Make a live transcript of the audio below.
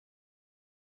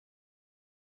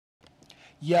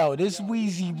Yo, this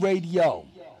Weezy Radio.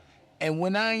 And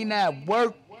when I ain't at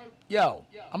work, yo,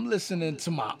 I'm listening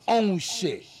to my own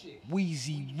shit.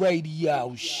 Weezy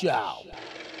Radio Show. 2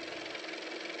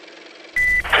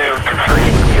 to 3, be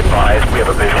advised, we have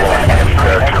a visual on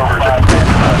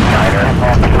anti-paratroopers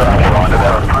We're on to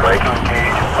them, breaking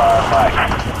gauge 5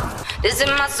 mics. This is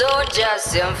my soldier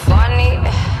symphony.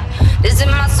 This is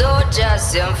my soldier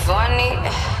symphony.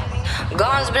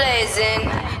 Guns blazing,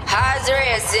 hearts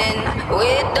racing.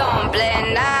 We don't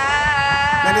play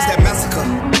nice. Man, it's that massacre.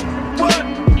 What?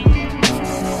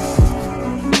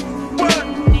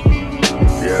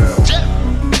 Yeah.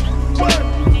 What?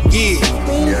 Yeah.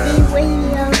 Weezy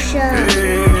Radio Show.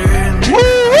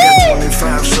 I got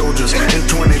 25 soldiers and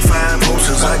 25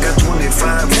 horses. I got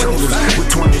 25 soldiers with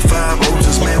 25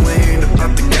 horses. Man, we ain't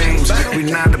about the games. We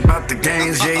not about the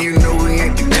games. Yeah, you know we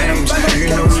ain't the games. You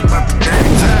know we about the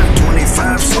games. I got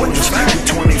 25 soldiers with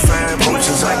 25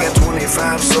 horses. I got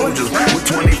 25 soldiers with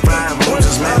 25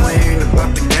 horses. Man, we ain't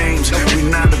about the games. We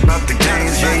not about the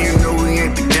games. Yeah, you know we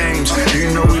ain't the games.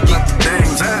 You know we about the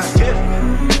games.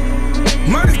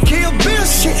 Murder, kill, bill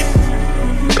shit.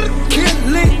 Kill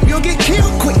lit, you'll get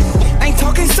killed quick. Ain't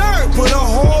talking sir, put a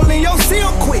hole in your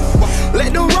seal quick.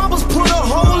 Let the robbers put a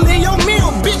hole in your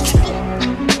meal, bitch.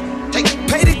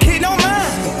 Pay the kid no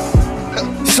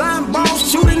mind. Slime ball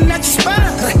shooting at your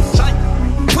spine.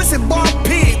 Pussy ball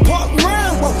pig, pork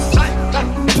round.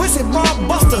 Pussy ball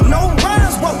buster, no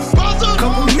rhymes.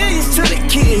 Couple millions to the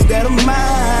kids that are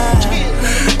mine.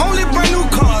 Only brand new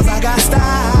cars, I got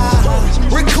style.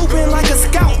 Recouping like a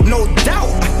scout, no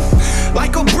doubt.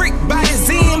 Like a brick, body's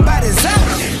in, body's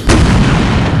out.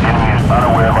 Enemy is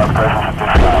unaware of our presence at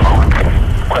this time, over.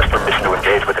 Request permission to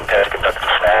engage with intent to conduct a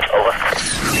snatch, over.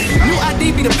 New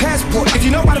ID be the passport. If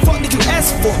you know why the fuck did you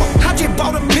ask for? I just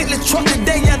bought a Bentley truck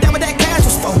today, yeah, that what that cash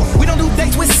was for. We don't do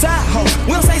dates with side hoes.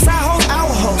 We don't say side hoes, our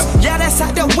hoes. Yeah, that's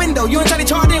out the window. You ain't trying to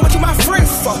charge in what you my friend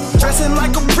for. Dressing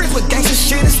like a prick with gangsta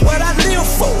shit is what I live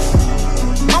for.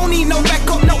 I don't need no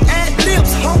backup, no ad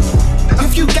libs, ho.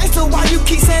 If you gangsta, why you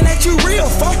keep saying that you real,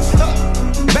 fuck?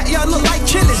 Backyard look like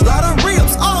chilies, lot of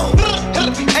ribs, oh.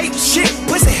 Ain't shit,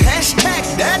 pussy, hashtag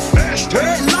that.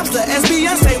 Red lobster,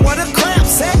 SBN say what a crab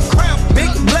said. Big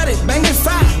blooded, banging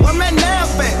fire, where my nail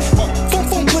back? Boom,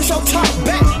 boom, push your top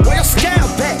back, where your scale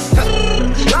back?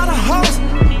 Lot of hoes,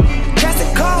 cast the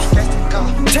car.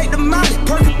 Take the molly,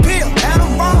 perfect pill,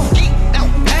 Adderall.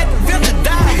 At the villa,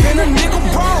 die in a nigga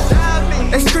brawl.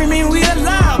 They screaming we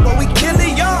alive, but we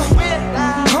killing y'all.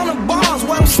 100 bars,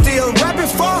 what I'm still rapping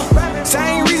for.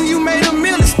 Same reason you made a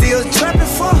million, still trapping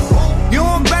for. You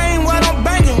don't bang what I'm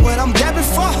banging, what I'm dabbing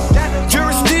for.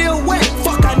 Jury still wet,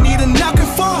 fuck I need a knocking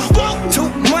for. 2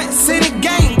 months in the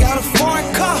game, got a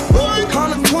foreign car.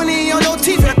 120 on your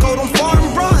teeth, that go them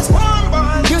foreign bras.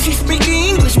 If she speaking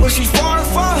English, what she foreign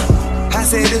for? I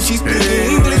said if she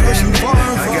speaking English, what she foreign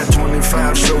for? I got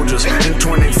 25 soldiers and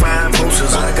 25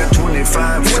 horses. I got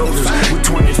 25 soldiers with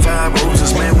 25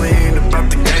 horses. Man, we ain't about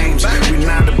the games. We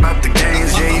not about the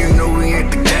games. Yeah, you know we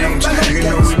ain't the games. You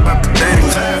know we about the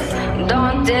games.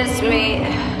 Don't diss me,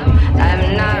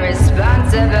 I'm not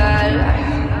responsible.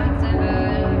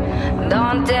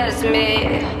 Don't diss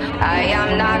me, I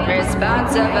am not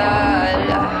responsible.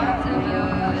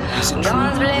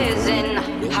 Guns blazing,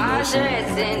 hearts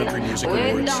racing,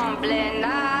 we don't play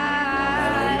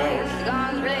nice.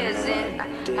 Guns blazing,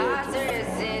 hearts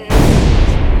racing.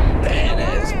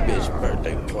 Badass bitch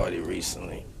birthday party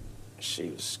recently. She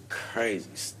was crazy,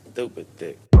 stupid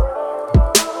thick.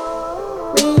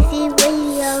 Weezy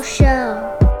Radio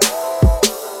Show.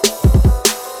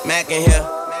 Mac in here.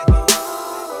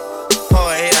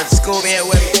 Boy here, Scooby here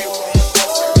with me.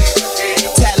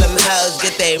 Tell them hoes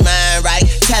get they mind right.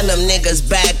 Tell them niggas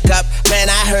back up. Man,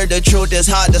 I heard the truth is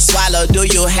hard to swallow. Do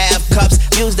you have cups?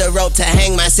 Use the rope to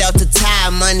hang myself to tie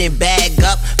money bag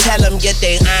up. Tell them get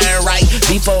they iron right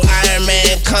before Iron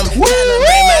Man come. Tell them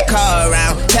bring my car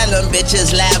around. Tell them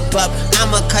bitches lap up.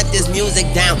 I'ma cut this music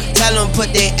down. Tell them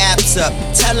put their apps up.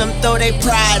 Tell them throw their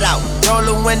pride out. Roll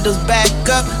the windows back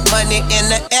up. Money in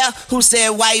the air. Who said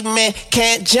white man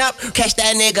can't jump? Catch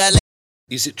that nigga.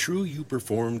 Is it true you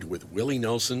performed with Willie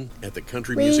Nelson at the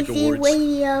Country Music Weezy Awards?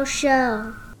 Radio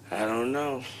Show. I don't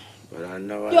know, but I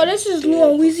know Yo, this is Lou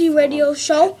on Weezy Radio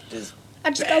Show.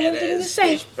 I just got one thing to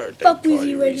say. Fuck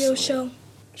Weezy Radio Show.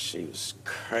 She was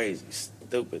crazy,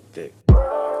 stupid thick.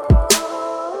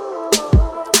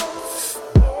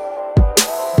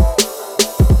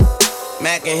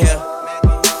 Mac in here.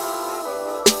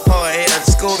 Boy here,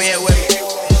 Scooby here with me.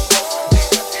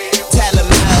 Tell them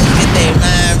hoes get they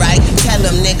mind right. Tell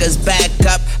them niggas back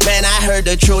up. Man, I heard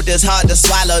the truth is hard to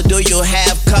swallow. Do you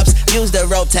have cups? Use the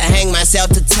rope to hang myself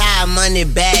to tie money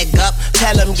bag up.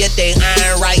 Tell them get they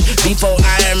iron right before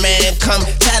Iron Man come.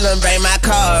 Tell them bring my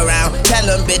car around. Tell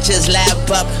them bitches lap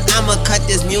up. I'ma cut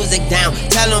this music down.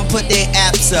 Tell them put their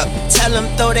apps up. Tell them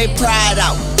throw their pride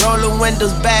out. Roll the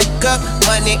windows back up.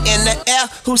 Money in the air.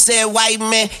 Who said white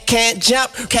men can't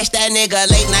jump? Catch that nigga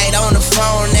late night on the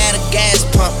phone at a gas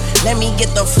pump. Let me get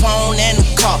the phone and the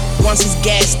car once it's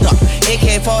gassed up.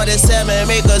 AK-47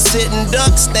 make a sitting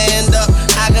duck stand up.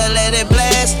 I could let it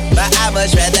blast, but I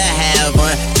much rather have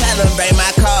one. Tell them bring my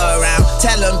car around.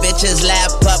 Tell them bitches lap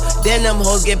up. Then them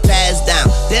hoes get passed down.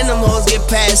 Then them hoes get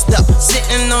passed up.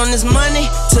 Sitting on this money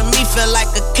to me feel like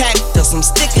a cactus. I'm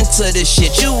sticking to this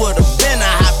shit. You would've been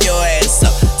to hop your ass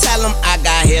up. Tell them I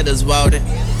got hitters, Wody.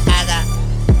 I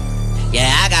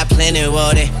got plenty,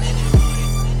 Wody.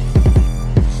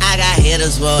 I got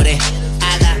hitters, Wody.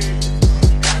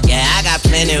 I got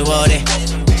plenty, Wody.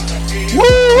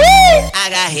 I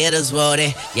got hitters,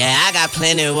 Wody. Yeah, I got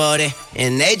plenty, Wody.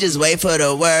 And they just wait for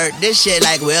the word. This shit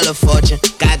like Wheel of Fortune.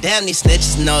 Goddamn, these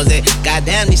snitches knows it.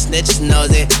 Goddamn, these snitches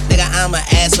knows it. Nigga, I'm an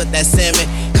ass with that semi.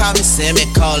 Call me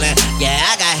semi-colon. Yeah,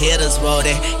 I got hitters,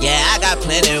 Wody. Yeah, I got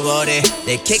plenty, Wody.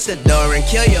 They kick the door and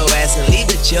kill your ass and leave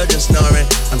the children snoring.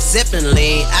 I'm sipping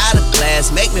lean out of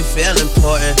glass, make me feel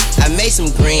important. I made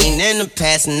some green in the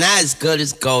past and not as good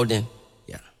as golden.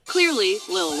 Clearly,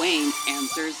 Lil Wayne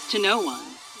answers to no one.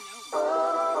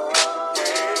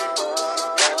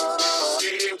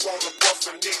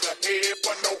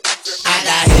 I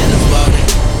got hitters, Wody.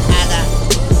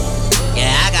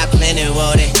 I got plenty,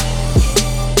 Wody.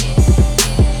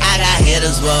 I got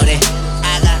hitters, Wody. I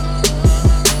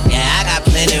got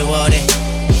plenty, Wody.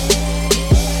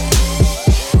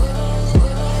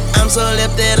 I'm so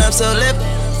lifted, I'm so lifted.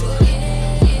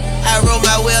 I wrote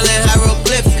my will in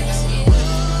hieroglyphics.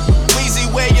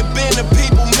 Where you been, the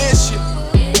people miss you.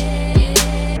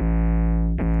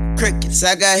 Crickets,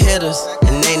 I got hitters,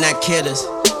 and they not kidders.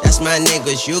 That's my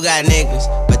niggas, you got niggas,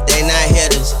 but they not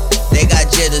hitters. They got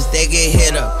jitters, they get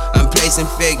hit up. I'm placing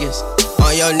figures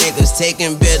on your niggas,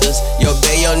 taking bidders. Yo,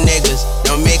 pay your niggas,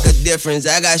 don't make a difference.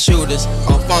 I got shooters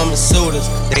on pharmaceuticals.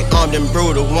 They armed and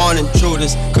brutal, want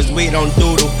intruders, cause we don't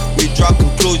doodle. We draw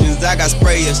conclusions, I got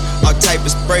sprayers, all type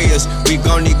of sprayers. We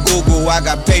gon' need Google, I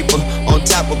got paper on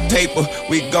top of paper.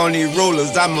 We gon' need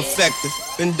rulers, I'm effective.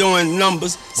 Been doing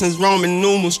numbers since Roman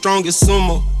numerals, strongest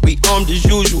sumo. We armed as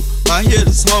usual. My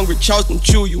hitters hungry, Charleston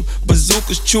chew you.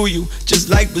 Bazookas chew you, just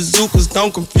like bazookas,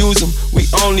 don't confuse them. We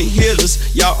only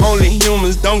hitters, y'all only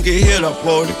humans, don't get hit up,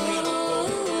 Wody.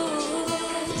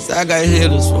 Cause I got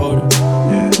hitters, Wody.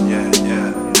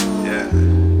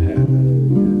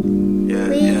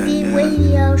 Weezy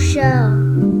Radio Show.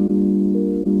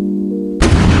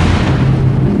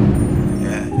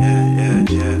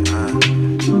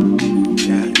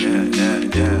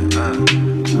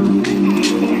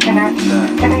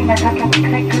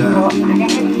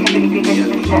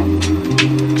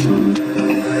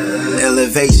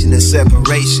 Elevation and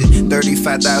separation,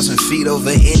 35,000 feet over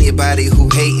anybody who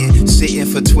hating. Sitting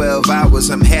for 12 hours,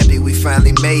 I'm happy we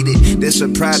finally made it. This a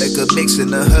product of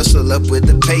mixing the hustle up with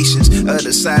the patience.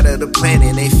 Other side of the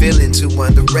planet ain't feeling too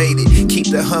underrated. Keep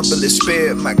the humblest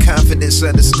spirit, my confidence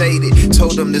understated.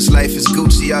 Told them this life is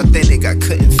Gucci, authentic, I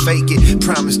couldn't fake it.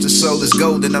 Promised the soul is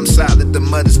golden, I'm solid, the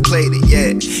mother's played it,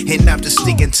 yeah. And I'm just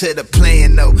sticking to the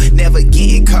plan, no. Never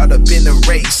getting caught up in the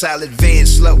race, solid van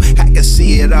slow. I can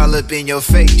see it all up in your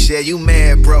face, yeah, you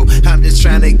mad, bro. I'm just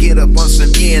trying to get up on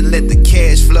some yen, let the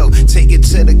cash flow. Take it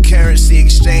to the currency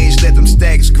exchange, let them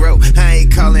stacks grow. I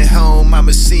ain't calling home,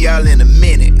 I'ma see y'all in a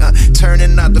minute.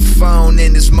 Turning out the phone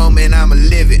in this moment, I'ma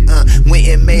live it. Went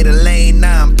and made a lane,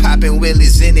 now I'm popping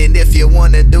willies in it. If you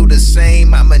wanna do the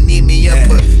same, I'ma need me a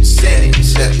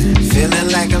percentage.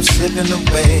 Feeling like I'm slipping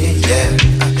away, yeah.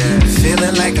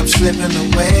 Feeling like I'm slipping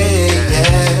away,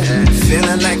 yeah.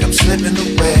 Feeling like I'm slipping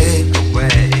away.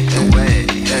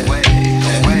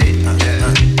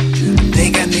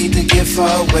 Think I need to get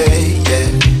far away, yeah.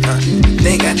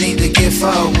 Think I need to get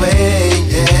far away,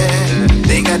 yeah.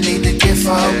 Think I need to get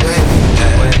far away.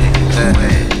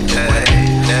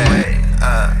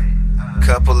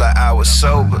 Couple of hours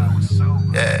sober,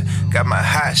 yeah. Got my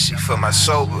hot shit for my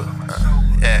sober,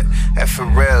 yeah. That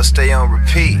Pharrell stay on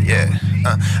repeat, yeah.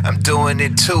 I'm doing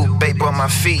it too, babe on my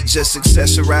feet, just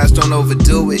accessorize, don't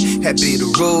overdo it. Happy the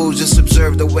rules, just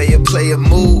observe the way a player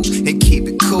move and keep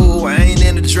it cool. I ain't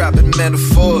into dropping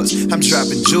metaphors, I'm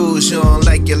dropping jewels. You don't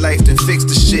like your life, then fix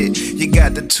the shit. You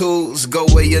got the tools, go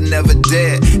where you're never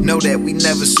dead. Know that we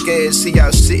never scared. See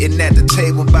y'all sitting at the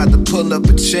table, about to pull up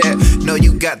a chair. Know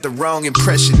you got the wrong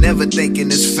impression, never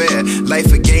thinking it's fair.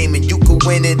 Life a game and you can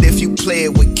win it if you play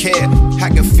it with care.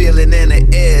 I can feel it in the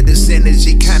air, this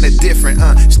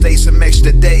different, stay some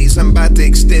extra days, I'm about to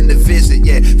extend the visit,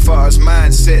 yeah. Far as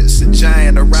mindsets, a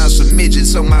giant around some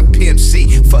midgets on my Pimp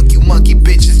C. Fuck you monkey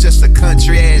bitches, just a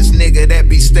country ass nigga that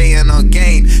be staying on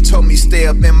game. Told me stay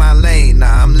up in my lane,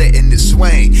 nah, I'm letting it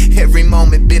swing. Every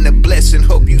moment been a blessing,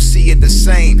 hope you see it the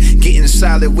same. Getting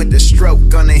solid with the stroke,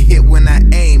 gonna hit when I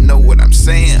aim, know what I'm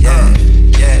saying?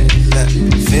 Yeah, look,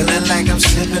 feeling like I'm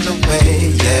slipping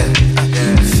away, yeah.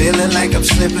 Feeling like I'm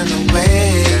slipping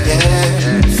away,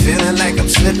 yeah. Feeling like I'm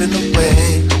slipping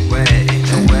away.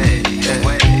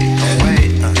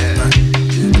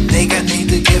 I think I need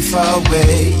to get far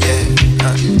away, yeah.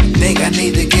 Think I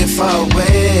need to get far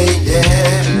away,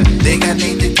 yeah. Think I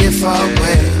need to get far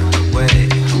away.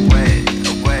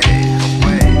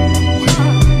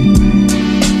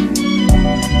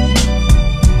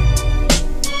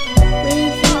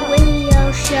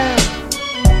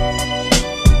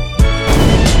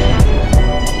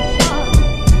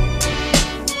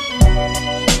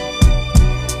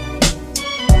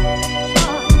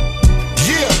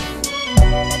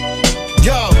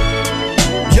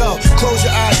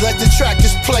 Let the track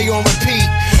just play on repeat.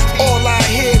 All I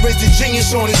hear is the genius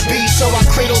on his beat. So I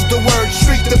cradled the word,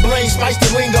 streak the blame, spice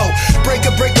the lingo. Breaker,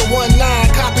 1-9,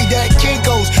 copy that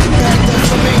Kinko's. Back the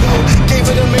flamingo, gave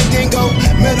it a Mandingo.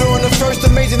 Met her on the first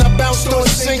amazing, I bounced on a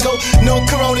single. No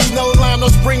Coronas, no lime, no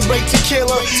spring break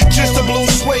tequila. Just a blue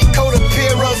suede coat, a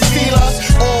pair of feelers.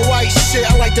 All white shit,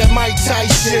 I like that Mike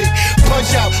Tyson shit. Punch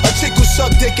out, a chick who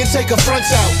suck dick and take a front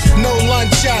out. No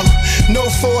lunch out, no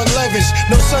 411s.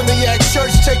 No Sunday at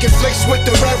church, taking flicks with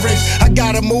the reverends. I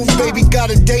gotta move, baby,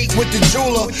 got a date with the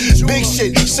jeweler. Big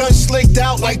shit, sun slicked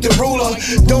out like the ruler.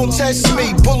 Don't test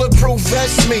me, bulletproof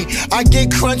vest me. I get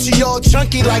crunchy, all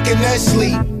chunky like a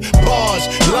Nestle. Bars,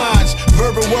 lines,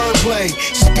 verbal wordplay.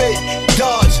 Spit,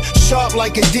 dodge, sharp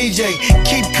like a DJ.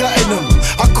 Keep cutting them,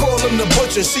 I call him the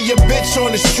butcher. See a bitch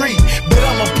on the street, but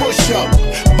I'm a push-up.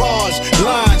 Bars,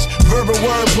 lines, verbal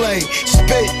wordplay.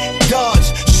 Spit,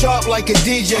 dodge, sharp like a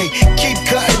DJ. Keep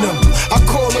cutting them, I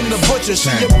call him the butcher.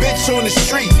 See a bitch on the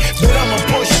street, but I'm a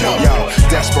push-up. Yo,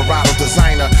 desperado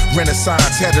designer,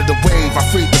 renaissance, head of the wave. I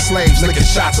freed the slaves, licking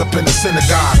shots up in the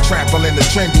synagogue. Trampling the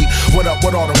trendy, what up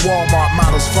with all the Walmart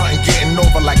models frontin', getting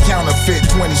over like counterfeit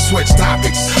 20 switch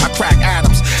topics. I crack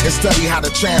atoms and study how to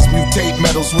transmutate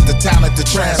metals with the talent to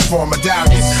transform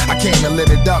medallions. I came and lit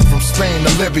it up from Spain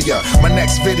to Libya. My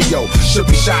next video should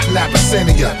be shot in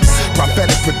Abyssinia.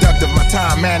 Prophetic, productive, my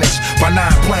time managed by 9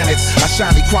 planets. I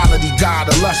shine equality, God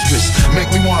illustrious. Make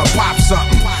me wanna pop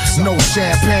something. No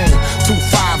champagne, 2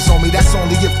 5s on me, that's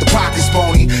only if the pocket's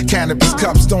bony. Cannabis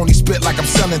cups, stony spit like I'm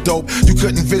selling dope. You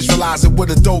couldn't visualize it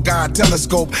with a Dogon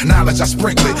telescope. Knowledge I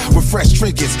sprinkle it with fresh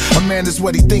trinkets. A man is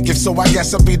what he thinking, so I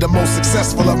guess I'll be the most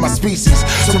successful of my species.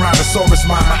 Tyrannosaurus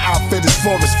mine, my outfit is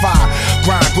forest fire.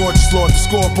 Grind gorgeous, Lord, the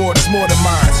scoreboard is more than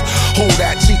mine. Hold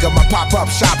that chica, my pop-up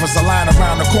shoppers are lying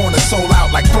around the corner, sold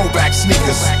out like throwback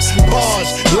sneakers.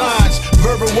 Bars, lines,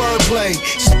 verbal wordplay.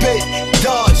 Spit,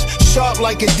 dodge, sharp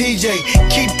like a DJ.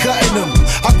 Keep cutting them,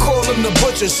 I call him the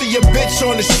butcher. See a bitch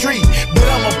on the street, but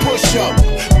I'm a push-up.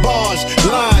 Bars,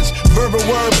 lines, verbal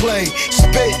wordplay.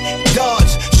 Spit,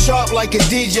 dodge, sharp like a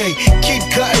DJ. Keep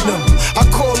cutting them, I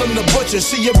call him the butcher.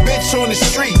 See a bitch on the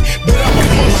street, but I'm a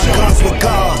push-up. Guns with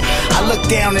God, I look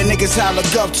down at niggas I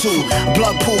look up to.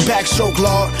 Blood pool, backstroke,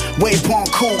 Lord, wave on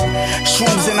cool.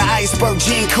 Shrooms in the iceberg,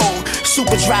 gene code.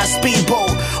 Super dry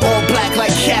speedboat, all black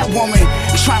like Catwoman.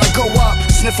 Trying to go up,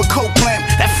 sniff a coke blimp.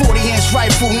 That 40-inch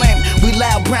rifle limp. We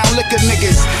loud brown liquor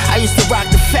niggas. I used to rock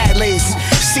the fat lace.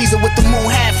 Caesar with the moon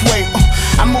halfway.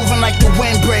 I'm moving like the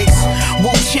wind breaks. Wu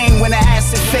Ching when the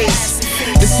acid face.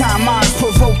 This time minds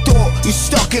provoke thought. You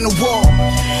stuck in the wall.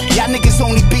 Y'all niggas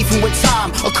only beefing with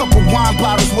time. A couple wine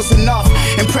bottles was enough.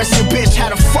 Impress your bitch,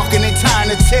 had a fucking and tying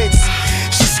the tits.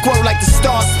 She squirt like the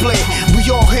star split. We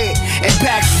all hit and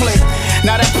backflip.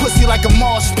 Now that pussy like a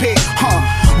Mars pit, huh?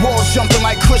 Walls jumping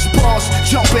like Chris Balls,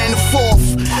 jumping in the fourth.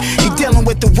 You dealing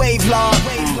with the wave log,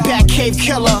 back cave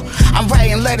killer. I'm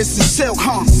writing letters in silk,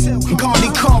 huh?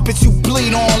 Gandhi carpet you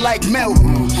bleed on like milk.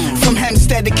 From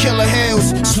Hempstead to Killer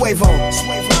Hills, Suevo.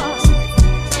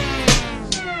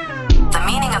 The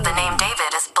meaning of the name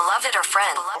David is beloved or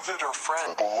friend.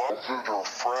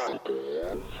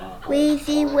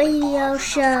 Weezy Radio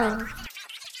Show.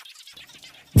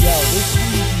 Yo, this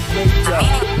Weezy Radio. The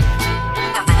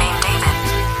meaning of the name David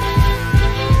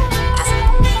is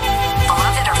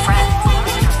beloved or friend.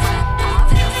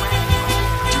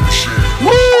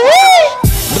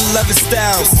 Beloved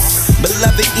styles,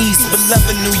 Beloved East,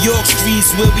 beloved New York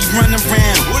streets where we run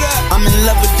around. I'm in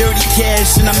love with dirty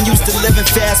cash and I'm used to living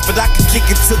fast, but I can kick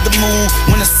it to the moon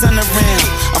when the sun around.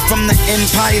 I'm from the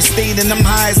Empire State and I'm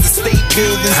high as the state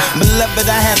buildings. Beloved,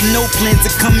 I have no plans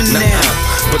of coming down.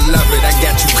 Beloved, I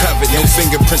got you covered. No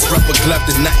fingerprints, rubber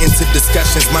gloved, and not into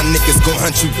discussions. My niggas gon'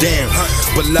 hunt you down.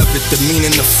 Beloved, the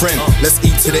meaning of friend. Let's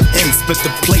eat to the end, split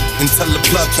the plate and tell the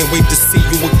plug can't wait to see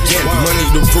you again. Money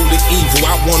the root of evil.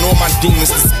 I want all my demons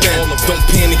to spend. Don't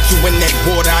panic, you in that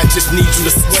water. I just need you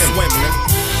to swim.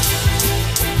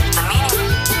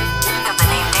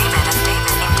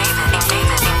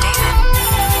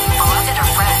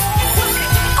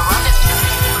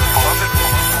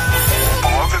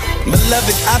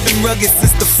 Beloved, I've been rugged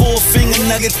since the 4-finger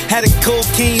nugget. Had a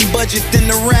cocaine budget, then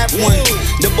the rap one.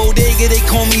 The bodega, they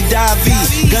call me Davi.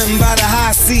 Gun by the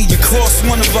high C, you cross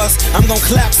one of us, I'm gon'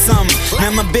 clap some.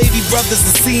 Now my baby brother's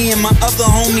a C and my other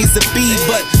homie's a B.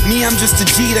 But me, I'm just a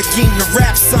G that came to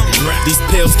rap something. These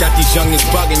pills got these youngins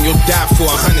bugging, you'll die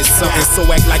for 100 something. So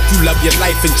act like you love your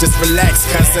life and just relax,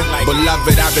 cousin.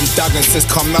 Beloved, I've been thugging since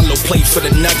Carmelo played for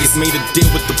the Nuggets. Made a deal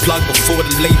with the plug before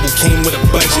the label came with a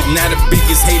budget. Now the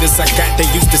biggest haters I got, they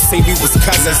used to say we was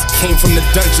cousins. Came from the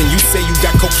dungeon, you say you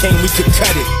got cocaine, we could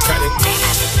cut it. Cut it.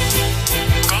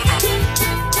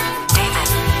 David,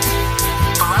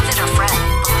 beloved or friend?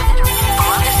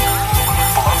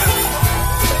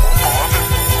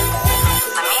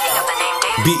 The meaning of the name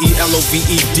David.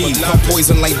 B-E-L-O-V-E-D. Pump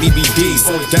poison like BBDs.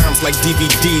 Sold dimes like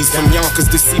DVDs. From Yonkers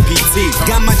to CPT.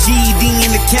 Got my GED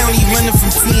in the county, running from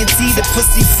TNT to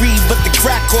pussy free, but the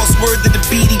crack cost word to the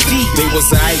BDP. They was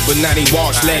aight, but now they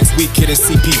wash. Legs weaker than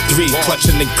CP3.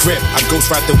 Clutching the grip, I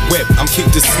ghost ride the whip. I'm keep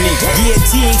the sneak. Yeah,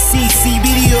 THC,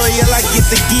 CBD oil, I get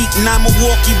the geek. Not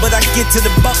Milwaukee, but I get to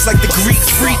the Bucks like the Greek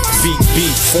freak.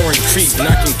 Beat, foreign creep.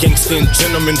 Knocking gangsta and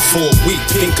gentlemen for a week.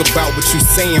 Think about what you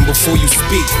saying before you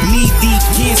speak. Knee deep,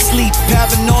 can't sleep,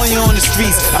 paranoia on the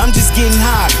streets. I'm just getting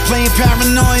high, playing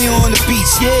paranoia on the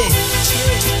beach, yeah.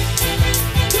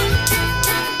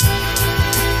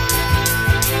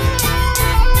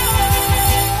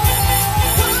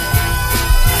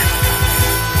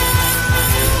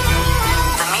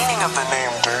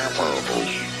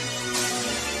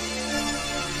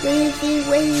 Weezy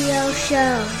Radio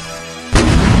Show.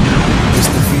 It's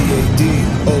the VAD,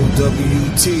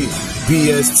 OWT,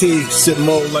 BST, sit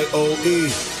mode like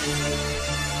OE.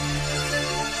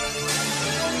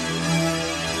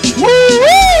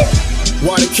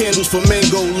 Why the candles for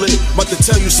mango lit? About to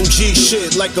tell you some G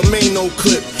shit like a Mano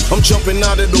clip. I'm jumping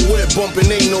out of the whip, bumping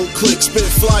ain't no click. Spit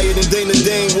flyer than Dana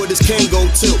Dane with his Kango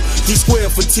tilt. D-square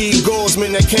fatigue goals,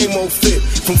 man, that camo fit.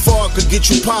 From far could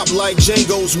get you popped like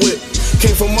Django's whip.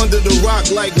 Came from under the rock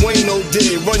like Wayno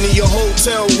did. Running your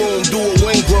hotel room, do a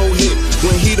Wayne Grow hit.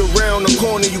 When heat around the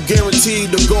corner, you guaranteed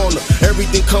the goner.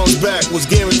 Everything comes back, was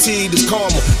guaranteed as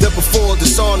karma. That before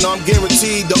dishonor, I'm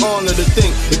guaranteed the honor to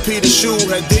think. If Peter Shoe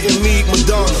had didn't meet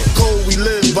Madonna. Cold we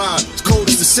live by, it's cold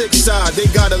as the 6 side. They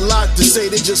got a lot to say,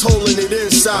 they just holding it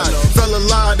inside. Fella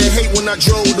lie, they hate when I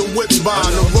drove the whips by.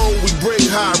 On the road we break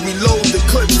high, reload the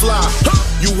clip fly.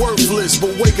 You worthless,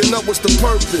 but waking up was the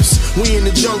purpose. We in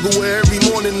the jungle where every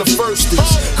morning the first is.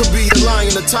 Could be a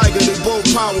lion, a tiger, they both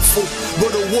powerful.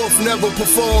 But a wolf never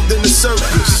performed in the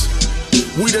circus.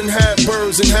 We done had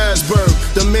birds in Hasburg,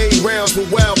 done made rounds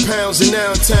with wild pounds in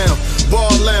downtown. Bar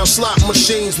lounge, slot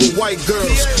machines with white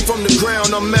girls. From the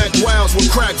ground, I'm Mac Wows with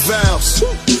crack valves.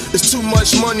 It's too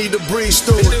much money to breeze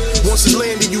through it. Once it's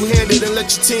landed, you hand it and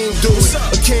let your team do it.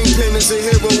 A kingpin is a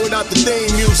hero without the theme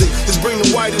music. Just bring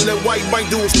the white and let white Mike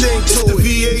do his thing to it.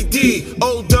 VAD,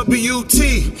 OWT,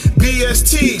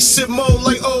 BST, sit mode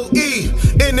like OE.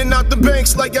 In and out the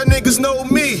banks like y'all niggas know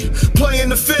me. Play in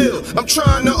the field, I'm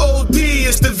trying to OD.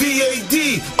 It's the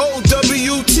VAD,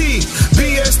 OWT,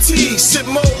 BST, sit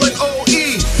mode like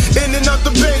OE. In and out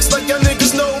the banks like y'all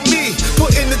niggas know me.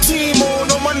 Putting the team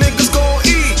on, all my niggas gon'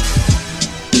 eat.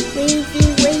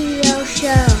 Weezy Radio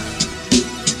Show.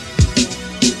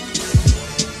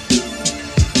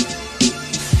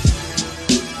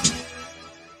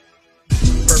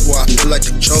 Purple, I feel like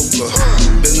a joker.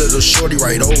 Been little shorty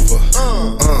right over.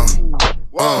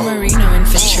 Marino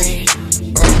Infantry.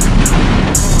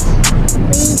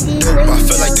 I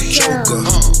feel like the Joker.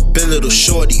 Been little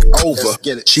shorty over.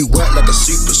 She wet like a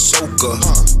super soaker.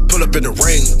 Pull up in the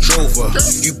Range Rover.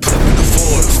 You put up in the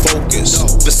Ford Focus.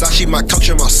 Versace my couch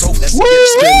and my sofa.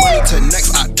 Spend money till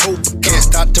next October. Can't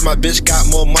stop till my bitch got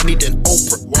more money than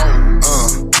Oprah.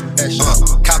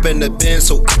 Cop in the Benz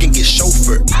so I can get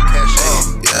chauffeured.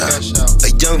 A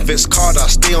young Vince Carter, I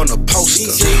stay on the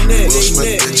poster. Will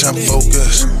Smith, bitch, I'm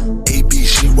focused.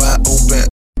 ABC wide open.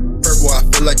 Purple, I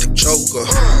feel feel like the Joker.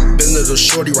 Been little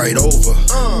shorty right over.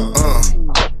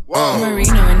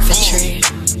 Marino Infantry.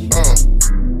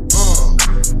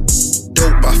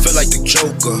 Dope, I feel like the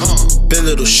Joker. Been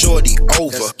little shorty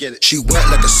over. She wet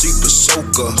like a super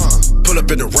soaker. Pull up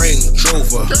in the Range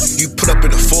Rover. You put up in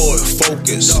the Ford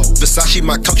Focus. Versace,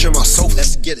 my couch and my sofa.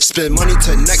 Spend money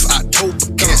till next October.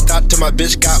 Can't stop till my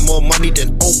bitch got more money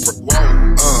than Oprah.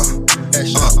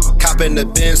 Cop in the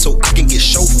Benz so I can get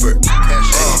chauffeured.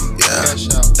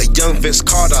 A young Vince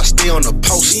Carter, I stay on the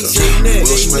poster. Will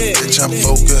Smith, bitch, I'm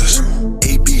focused.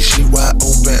 ABC wide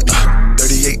open.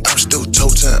 38, I'm still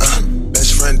toting.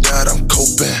 Best friend died, I'm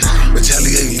coping.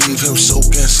 Retaliate, leave him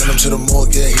soaking. Send him to the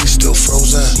morgue, yeah, he's still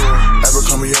frozen.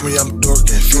 Abercrombie, yummy, I'm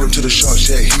dorking. Feed him to the sharks,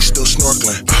 yeah, he's still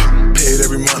snorkeling. Paid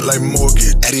every month like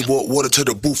mortgage. Eddie brought water to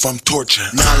the booth, I'm torching.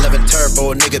 911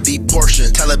 turbo, nigga beat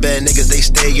portion. Taliban niggas, they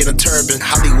stay in a turban.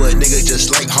 Hollywood nigga just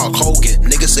like Hulk Hogan.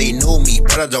 Niggas say know me,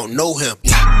 but I don't know him.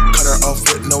 Cut her off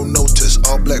with no notice.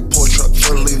 All black Porsche truck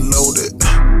fully loaded.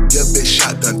 Yeah, bitch,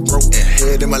 shotgun broken.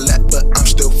 Head in my lap, but I'm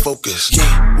still focused.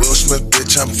 Will Smith,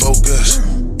 bitch, I'm focused.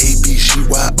 ABC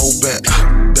wide open.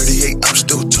 38, I'm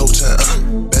still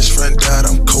toting. Best friend died,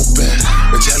 I'm coping.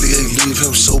 Retaliate, leave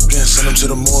him soaking. Send him to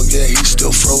the morgue, yeah, he's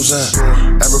still frozen.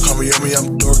 Abercrombie, yummy,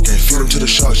 I'm dorking. Feed him to the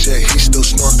sharks, yeah, he's still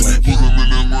snorkeling. Put him in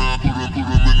that ground, put him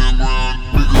in that ground.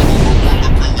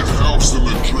 Niggas in your house in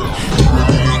the trap.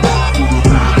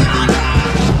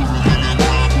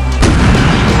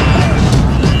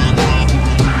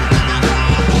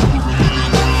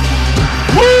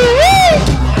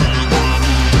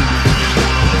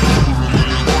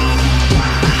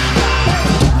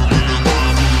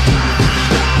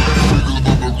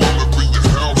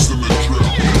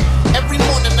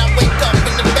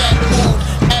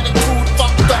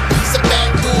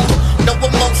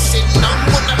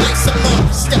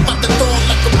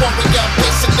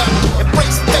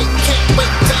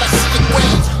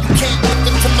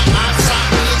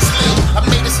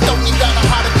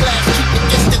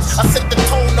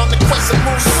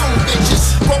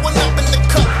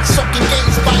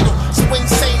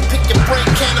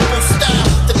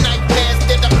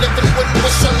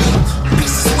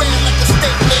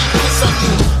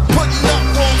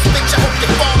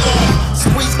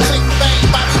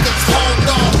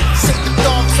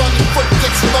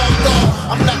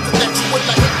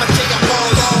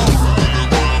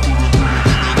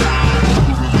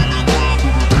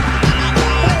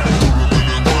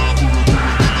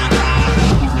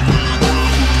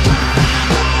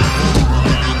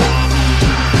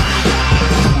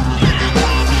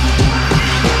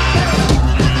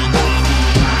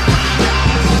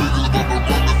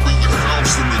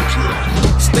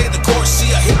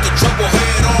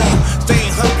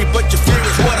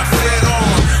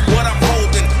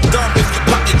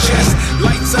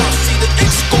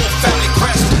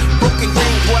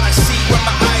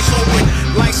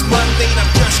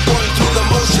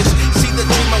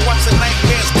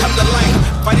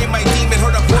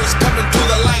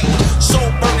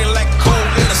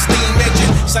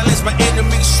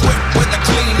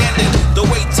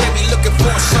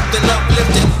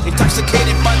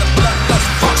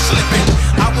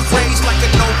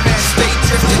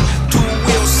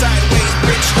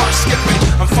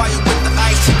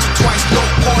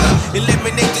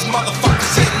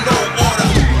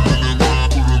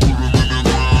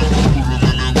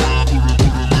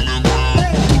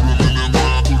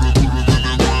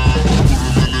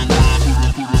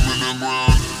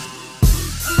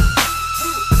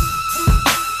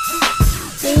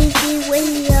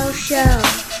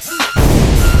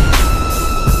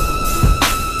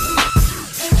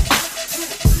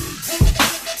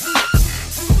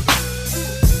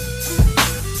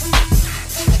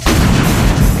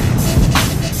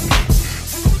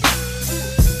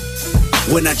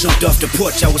 When I jumped off the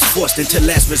porch, I was forced into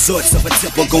last resorts of a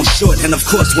temple gone short. And of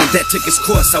course, when that took its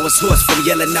course, I was hoarse from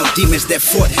yelling out demons that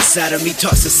fought inside of me.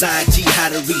 Taught society how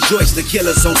to rejoice. The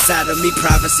killers on side of me.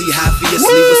 Privacy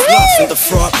obviously was lost in the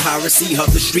fraud, piracy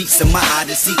of the streets of my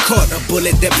odyssey. Caught a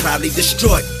bullet that probably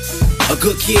destroyed a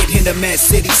good kid in a mad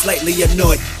city, slightly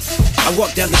annoyed. I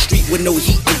walk down the street with no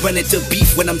heat and run into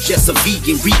beef when I'm just a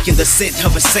vegan, reeking the scent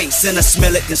of a saint. And I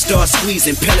smell it and start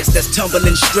squeezing pellets that's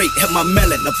tumbling straight at my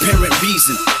melon. Apparent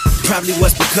reason probably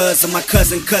was because of my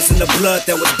cousin of blood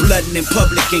that was blooding in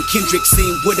public. And Kendrick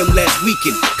seen with him last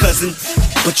weekend, cousin.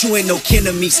 But you ain't no kin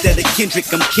of me, instead of Kendrick,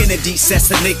 I'm Kennedy.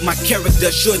 Assassinate my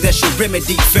character, sure that's your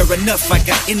remedy. Fair enough, I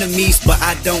got enemies, but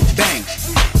I don't bang.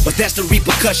 But that's the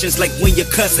repercussions, like when your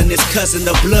cousin is cousin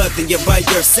of blood, then you're by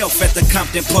yourself at the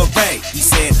Compton Parade. He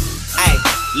said, "Hey,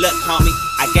 look homie,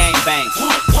 I gang bang.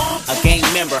 a gang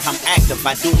member, I'm active,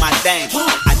 I do my thing,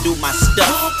 I do my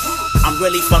stuff. I'm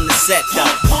really from the set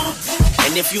though.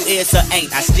 And if you is or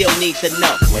ain't, I still need to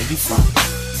know where you from,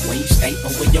 where you stay,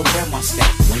 or where your grandma stay.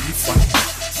 Where you from,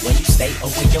 where you stay, or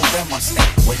where your grandma stay.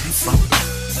 Where you from,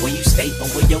 where you stay, or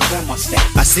where your grandma stay.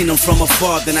 I seen them from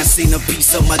afar, then I seen a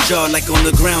piece of my jaw like on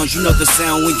the ground. You know the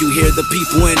sound when you hear the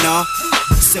people in awe.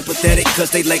 Sympathetic cause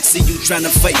they like see you trying to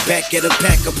fight back at a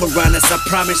pack of piranhas. I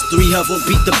promise 3 of them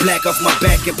beat the black off my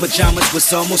back in pajamas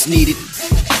was almost needed.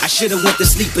 I should've went to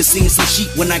sleep and seen some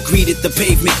sheep when I greeted the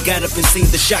pavement. Got up and seen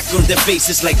the shock on their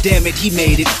faces like damn it, he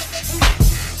made it.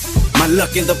 My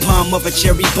luck in the palm of a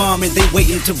cherry bomb and they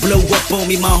waiting to blow up on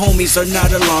me. My homies are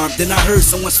not alarmed. Then I heard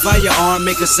someone's firearm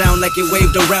make a sound like it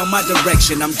waved around my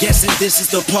direction. I'm guessing this is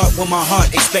the part where my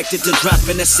heart expected to drop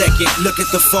in a second. Look at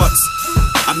the farts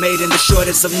I made in the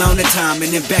shortest amount of time.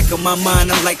 And in back of my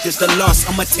mind I'm like, this the loss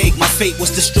I'ma take. My fate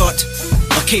was distraught.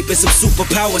 A cape and some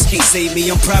superpowers can't save me.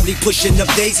 I'm probably pushing up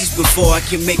daisies before I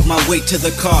can make my way to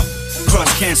the car. Cross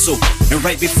cancel. And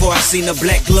right before I seen a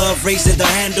black glove raising the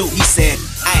handle, he said,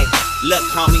 "Ay, look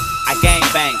homie, I gang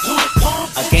bang.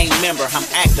 A gang member, I'm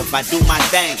active, I do my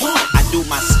thing, I do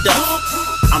my stuff.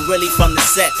 I'm really from the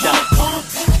set though.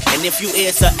 And if you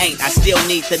is or ain't, I still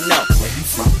need to know where you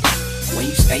from, where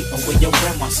you stay, or where your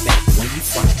grandma stay. Where you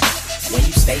from, where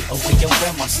you stay, or where your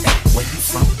grandma stay. Where you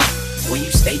from, where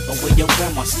you stay, or where your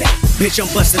grandma stay." Bitch, I'm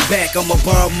busting back, I'ma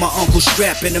borrow my uncle's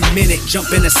strap in a minute.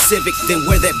 Jump in a Civic, then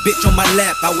wear that bitch on my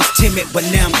lap. I was timid, but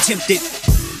now I'm tempted.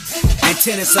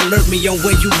 Antennas alert me on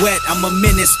where you at. I'm a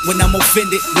menace when I'm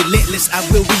offended. Relentless, I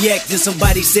will react. Then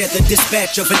somebody said the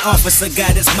dispatch of an officer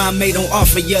got his mind made on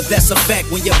offer. Yeah, that's a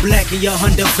fact. When you're black and you're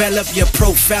undeveloped, your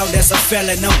profile, that's a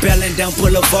felon. I'm belling down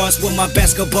boulevards with my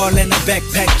basketball and a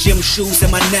backpack, gym shoes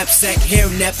and my knapsack, hair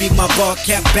nappy, my ball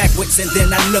cap backwards. And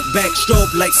then I look back,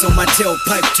 strobe lights on my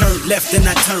tailpipe. Turn left and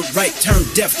I turn right, turn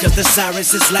deaf cause the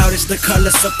sirens is loud as the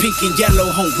colors of pink and yellow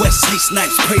on Wesley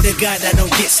Snipes. Pray to God I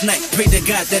don't get sniped. Pray to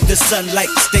God that the sunlight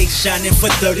stays shining for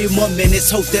 30 more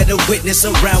minutes. Hope that a witness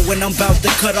around when I'm about to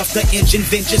cut off the engine.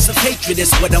 Vengeance of hatred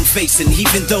is what I'm facing.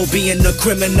 Even though being a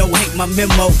criminal ain't my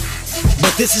memo,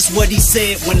 but this is what he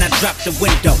said when I dropped the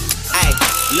window. Ay,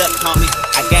 look homie,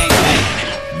 I gang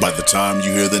bang. By the time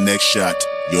you hear the next shot,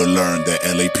 you'll learn that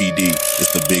LAPD is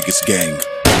the biggest gang.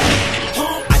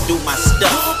 I do my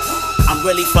stuff, I'm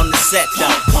really from the set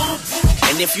though.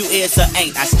 And if you is or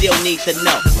ain't, I still need to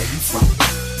know where you from,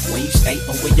 where you stay,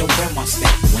 or where your grandma stay.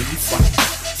 Where you from,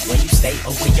 where you stay,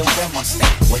 or where your grandma stay.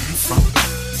 Where you from,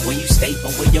 where you stay,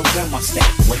 or where your grandma stay.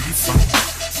 Where you from,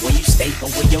 where you stay, or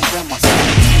where your grandma stay.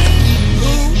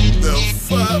 Who the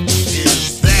fuck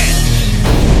is that?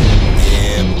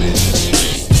 Yeah, bitch.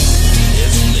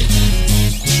 It's me.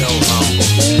 So humble.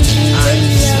 I'm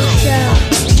so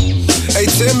humble. Hey,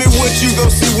 tell me what you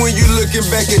gon' see when you looking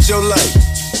back at your life.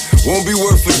 Won't be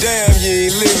worth a damn, you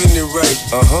ain't living it right.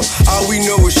 All we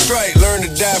know is strike, learn to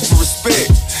die for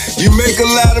respect. You make a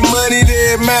lot of money,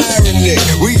 they admiring it.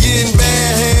 We getting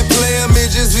bad, hand play 'em, it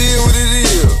just is what it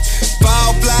is.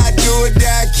 Fall, fly, do or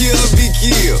die, kill or be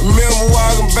killed. Remember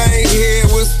walking bang head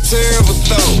was a terrible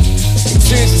thought.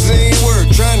 Intentions ain't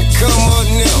work, trying to come up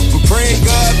now. I'm praying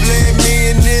God bless me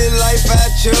in this life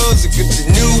I chose. Cause the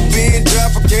new bin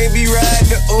dropper can't be riding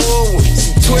the old one.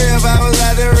 12 hours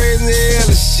out there raising the hell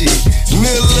of shit.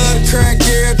 Middle of the crack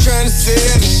area trying to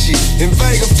sell the shit. In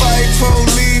Vegas fight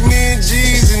police, me and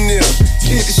G's in them.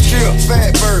 Hit the strip,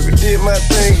 fat burger, did my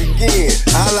thing again.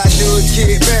 All I do is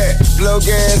kick back, blow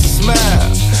gas and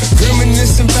smile.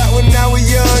 Reminiscing about when I was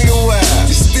young and wild.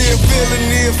 You still feeling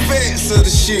the effects of the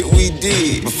shit we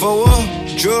did. Before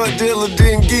drug dealer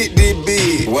didn't get this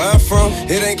big. Where I'm from,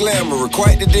 it ain't glamour,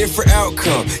 quite a different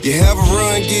outcome. You have a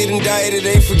run, get indicted,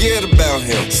 ain't forget about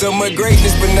him. So much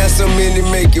greatness, but not so many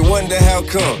make it. Wonder how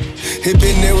come. It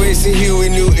been that way since Huey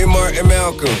Newton, Martin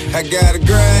Malcolm. I got a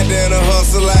grind and a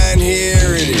hustle, I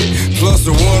inherited. Plus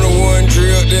a one-on-one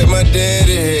drill that my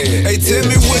daddy had. Hey, tell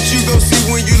me what you gon' see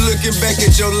when you looking back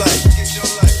at your life.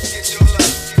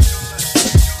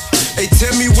 Hey,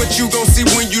 tell me what you gon' see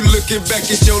when you looking back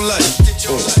at your life.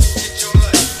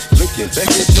 Looking back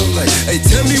at your life. Hey,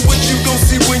 tell me what you gon'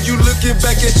 see when you looking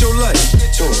back at your life.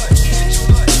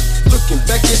 Looking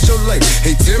back at your life.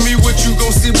 Hey, tell me what you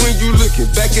gon' see when you looking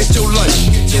back at your life.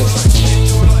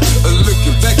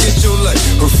 Looking back at your life.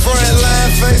 A front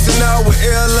line facing out with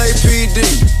LAPD.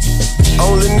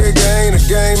 Only nigga ain't a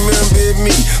gang member, it's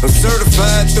me. I'm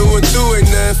certified through and through, ain't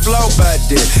nothing flawed by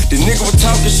that. The nigga was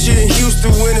talking shit in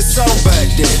Houston when it's all back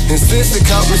there. And since it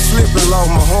caught me slipping, lost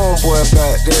my homeboy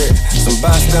back there. Some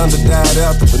bystander died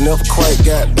after, but never quite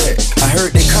got back. I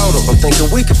heard they caught him, I'm thinking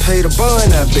we could pay the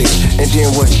bond, I bet. And then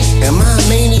wait, am I a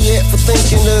maniac for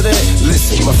thinking of that?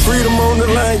 Listen, my freedom on the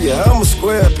line, yeah, I'ma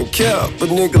square up and cap. But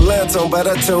nigga lied on, but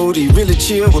I told he really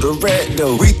chill with a rat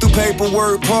though. We threw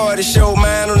paperwork party, showed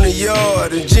mine on the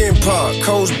yard and gym park.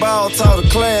 Coach Ball taught a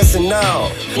class and all.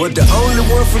 Was the only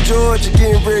one from Georgia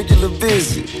getting regular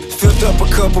visit. Filled up a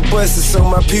couple buses so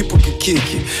my people could kick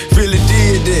it. Really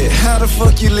did that. How the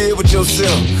fuck you live with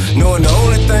yourself? Knowing the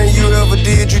only thing you ever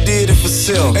did, you did it for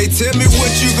self. Hey, tell me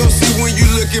what you gon' see when you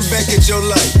looking back at your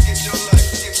life.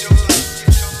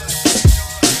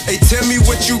 Hey, tell me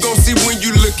what you gon' see when you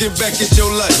looking back at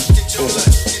your life.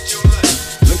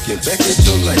 Looking back at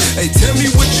your life. Hey, tell me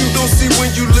what you gon' see when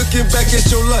you looking back at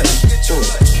your life.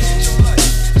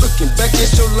 Looking back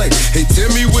at your life. Hey, tell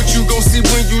me what you gon' see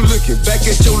when you looking back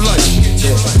at your life.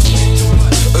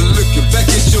 Looking back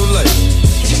at your life.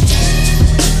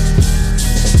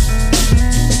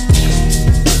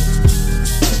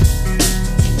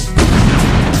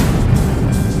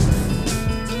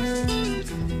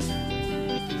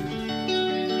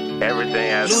 Everything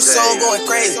has New song going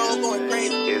crazy.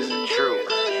 Is true.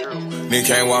 Nigga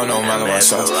can't walk no mile on my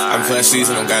sauce. I been playing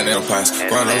season on goddamn pots.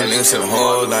 Run on the niggas in a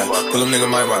whole lot. Pull them nigga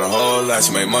might buy a whole lot.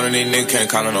 She made money, these niggas can't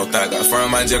call her no thought. Got from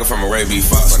my jigger from a Ray B.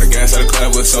 Fox. When the gas at the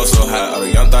club was so hot. All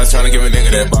the young thoughts trying to give a nigga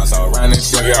that box. All around in the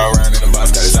Chevy, all around in the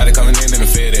box. Got excited coming in the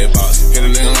fed that box. Hit a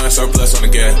nigga line surplus on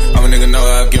the gas. I'm a nigga know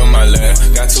I'll give him my lad.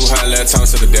 Got too high last time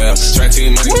to the death. Track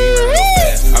team money, we ran real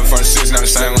fast. I'm from the 6, now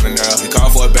the same on the nail. He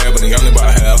called for a bag, but he only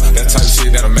bought half. That type of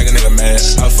shit that'll make a nigga mad.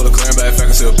 I was full of clearing back,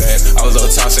 fucking still bad. I was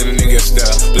little top, saying the nigga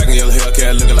style. Black and yellow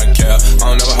Hellcat looking like Cal. I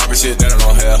don't never harbor shit that I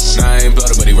don't have. Now I ain't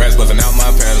blooded, but he rats buzzing out my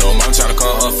pants. Little mom tryna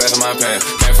come up fast in my pants.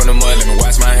 Came from the mud, let me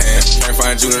wash my hands. Can't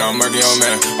find Judith, I'm murky on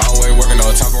man. Always working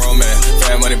on top of man.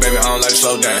 Fat money, baby, I don't like to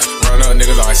slow down. Run up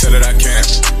niggas, I said that I can,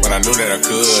 but I knew that I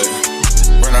could.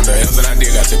 Run up the hills and I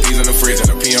did, got 10 peas in the fridge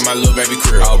and a pee in my little baby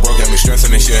crib. All broke, had me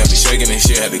stressing and shit, had me shaking and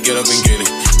shit, had to get up and get it.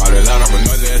 All that loud, I'm a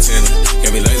noisy attendant.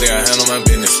 Can't be lazy, I handle my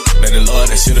business. Let the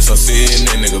Lord, that shit is so sitting.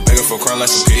 Nigga begging for crime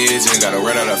like some pigeon. Gotta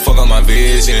red out that fuck on my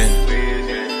vision.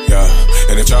 Yeah,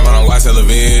 in the trap, I don't watch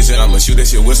television. I'ma shoot that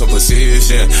shit with some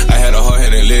precision. I had a hard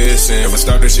head and listen. If I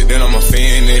start this shit, then I'm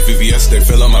offended. VVS, they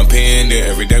fill up my pendant.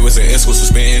 Every day was an S with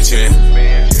suspension.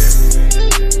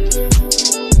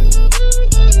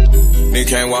 Nigga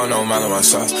can't walk no mile on my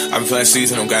sauce. I been playing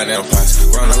season on goddamn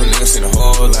pots. Growing up, a nigga seen a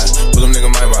whole lot. Pull them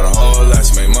nigga might buy a whole lot.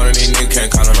 She made money, these niggas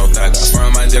can't call her no thought. Got from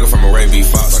my jigger from a Ray B.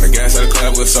 Fox. On the gas at the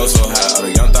club was so hot. All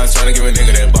the young thoughts trying to give a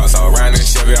nigga that box. All around in the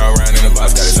Chevy, all around in the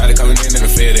box. Got excited coming in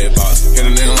the fed that box. Hit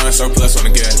a nigga line surplus on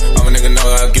the gas. I'm a nigga know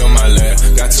I'll give him my lad.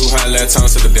 Got too high last time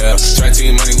to the death. Track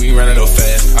team money, we ran it up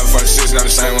fast. I'm from the 6, now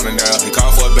the same on the nail. He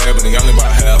called for a bag, but he only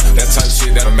bought half. That type of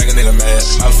shit that'll make a nigga mad.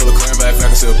 I was full of clearing back,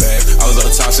 fucking still bad. I was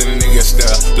up top, saying the nigga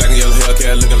style. Black and yellow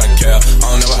Hellcat looking like Cal. I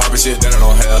don't never harbor shit that I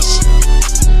don't have.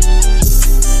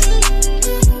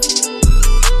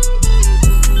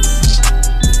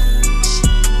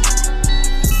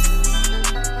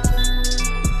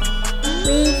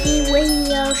 Weezy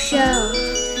Radio Show.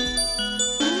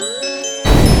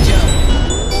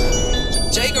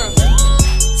 J-Girl.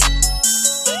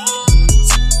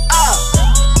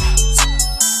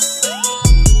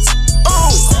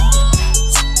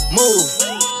 Move.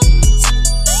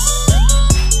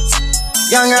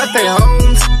 Young girl stay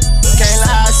home. Can't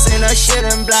lie, I seen her shit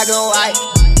in black and white.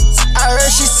 I heard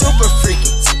she super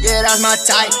freaky. Yeah, that's my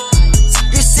type.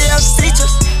 You see her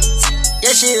features?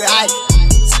 Yeah, she right.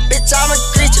 Bitch, I'm a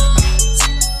creature.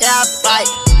 Yeah, I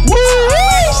bite. Woo!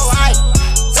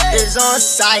 It's on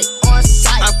sight.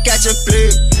 I'm catching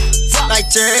blue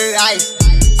like cherry ice.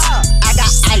 I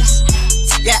got ice.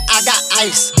 Yeah, I got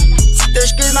ice.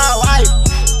 This is my wife.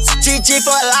 GG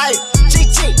for life.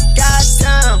 GG.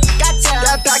 Goddamn.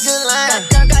 That package line.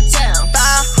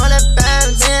 500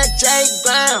 bands in J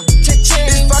gram. Bitch,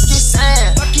 fuck you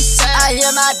saying? I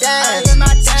hear my dance.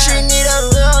 She need a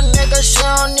real nigga. She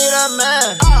don't need a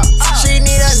man. She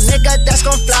need a nigga that's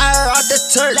gon' fly her off the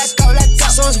turf. Let's go.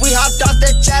 Soon as we hopped off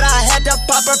the jet, I had to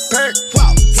pop her perk.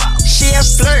 She a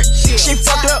flirt. She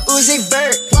fuck Lil Uzi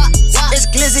Vert. It's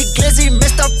glizzy,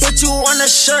 Mr. Put you on a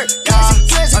shirt.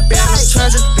 I been in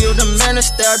transit, feel the man and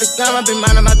stare at the gun. I be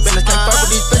minding my business. Can't fuck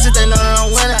with these bitches, they know that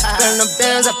I'm winning. Been in the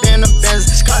Benz, I been in the Benz.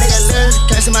 Cardi got lens,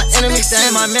 can't see my enemies. They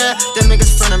ain't my man, them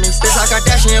niggas front of me. Bitch like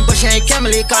Kardashian, but she ain't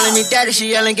Kimberly. Calling me daddy,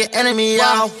 she yelling, get enemy.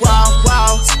 Wow,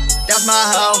 that's my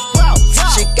hoe.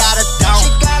 She got a dome.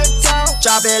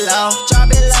 Drop it low.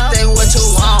 Think what you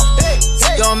want.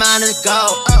 Your mind is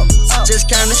gold. just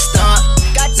came to stunt.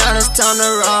 Now it's time to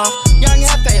roll. Young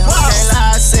Hefe, can't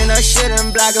lie, I seen her shit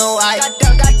in black and white.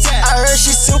 I heard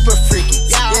she super freaky.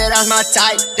 Yeah, that's my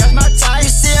type. You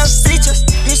see her features,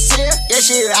 you see her? Yeah,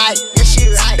 she right.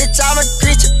 Bitch, I'm a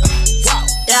creature.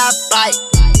 Yeah, I bite.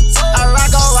 I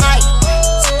rock alright.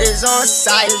 It's on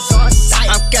sight.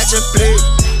 I'm catching blue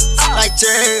like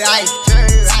Jerry Rice.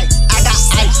 I got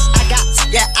ice. I got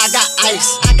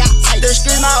ice. This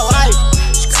is my wife.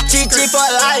 GG for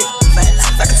life.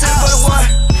 I can tell you for the war.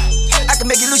 I can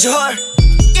make you lose your heart.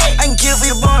 I can kill for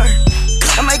your barn.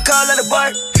 I might call at a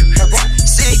bar.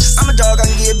 See, I'm a dog, I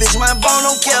can get a bitch my bone.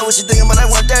 Don't care what you thinking, but I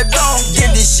want that dome.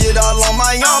 Get this shit all on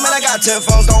my own, man. I got 10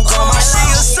 phones, don't call my shit.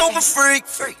 A super freak.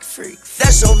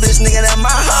 That's your bitch, nigga, that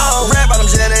my hoe. Rap bottom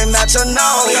jet, they match her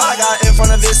nose. I got in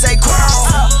front of it, say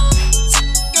crown.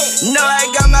 No, I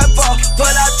got my ball,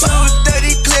 but I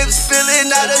 230 clips,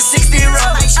 filling out a 60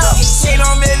 roll. They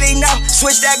don't really know,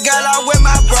 switch that girl out with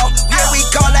my bro. Yeah, we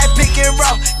call that pick and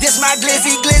roll. This my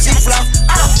glizzy flow.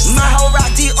 My whole rock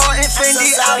Dior and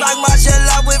Fendi. I like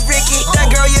Margiela with Ricky.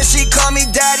 That girl, yeah, she call me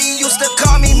daddy, used to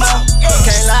call me Mo.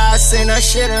 Can't lie, I seen her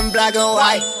shit in black and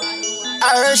white.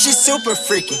 I heard she super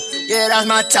freaky. Yeah, that's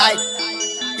my type.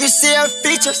 You see her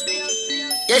features?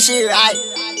 Yeah, she right.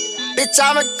 Bitch,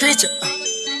 I'm a creature.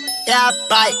 Yeah, I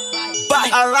bite.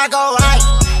 I rock alright.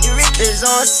 It's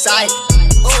on sight.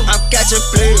 I'm catching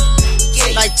blue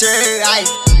like Jerry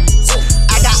Rice.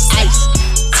 I got ice.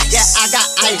 Yeah, I got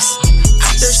ice.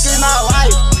 This is my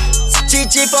wife.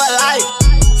 GG for life.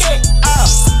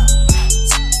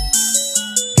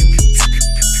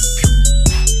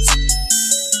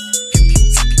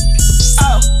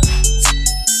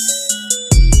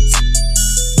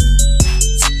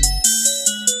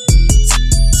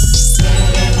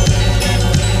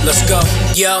 Let's go,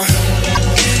 yo.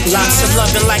 Lots of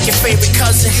loving like your favorite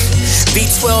cousin.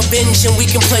 B12 binge and we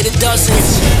can play the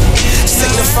dozens.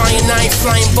 Signifying I ain't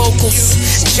flying vocals.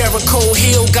 Jericho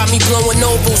Hill got me blowing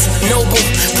nobles. Noble,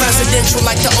 presidential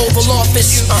like the Oval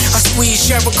Office. I squeeze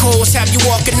Jericho's, have you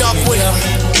walking up with her.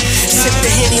 Sip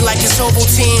the Henny like it's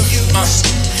Ovaltine.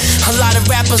 A lot of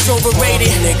rappers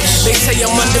overrated. They say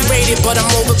I'm underrated, but I'm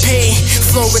overpaid.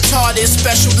 Flow retarded,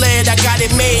 special lead, I got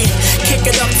it made. Kick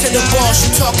it up to the boss,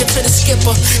 you talking to the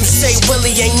skipper. You say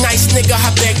Willie ain't nice, nigga,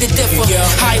 I beg to differ.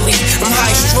 Highly, I'm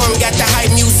high strung, got the high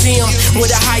museum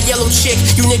with a high yellow chick.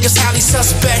 You niggas highly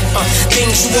suspect.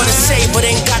 Things you wanna say, but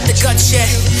ain't got the guts yet.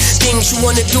 Things you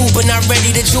wanna do, but not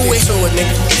ready to do it.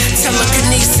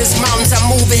 Telekinesis, mountains I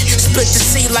move it. Split the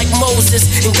sea like Moses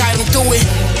and guide them through it.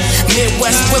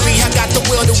 Midwest Willie, I got the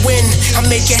will to win. I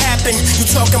make it happen. You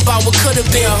talking about what could've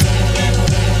been.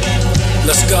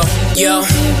 Let's go, yo.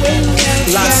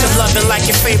 Lots of loving like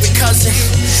your favorite cousin.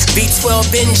 B12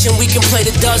 binge and we can play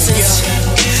the dozens.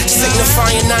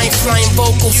 Signifying I ain't flying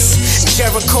vocals.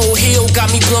 Jericho Hill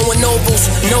got me blowing nobles.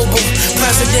 Noble,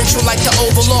 presidential like the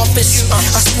Oval Office.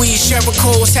 I squeeze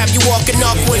Jericho's, have you walking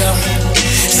up with her.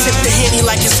 Sip the Henny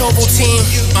like it's Ovaltine.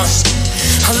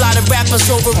 A lot of rappers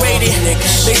overrated.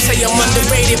 They say I'm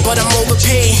underrated, but I'm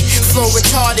overpaid. Flow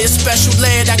retarded, special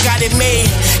lead, I got it made.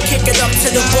 Kick it up to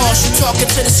the boss, you talking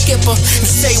to the skipper. You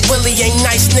say Willie ain't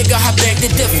nice, nigga, I beg to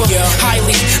differ.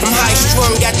 Highly, I'm high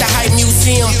strung, got the high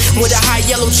museum with a high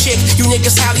yellow chick. You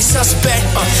niggas highly suspect.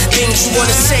 Things you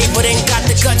wanna say, but ain't got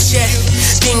the guts yet.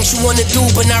 Things you wanna do,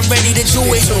 but not ready to do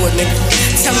it.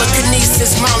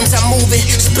 Telekinesis, mountains I move it.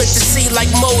 Split the sea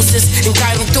like Moses and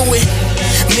guide them through it.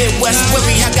 Midwest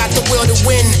Willie, I got the will to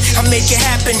win. I make it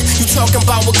happen. You talking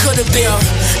about what could've been.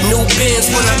 New bins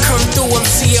when I come through, I'm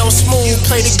CL Smooth.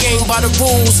 Play the game by the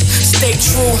rules, stay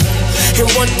true. And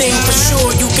one thing for sure,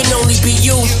 you can only be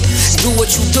you. Do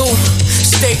what you do,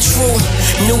 stay true.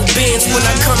 New bins when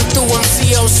I come through, I'm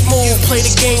CL Smooth. Play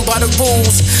the game by the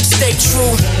rules, stay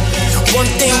true. One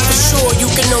thing for sure, you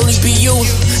can only be you.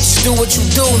 Just do what you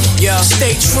do,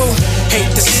 stay true. Hate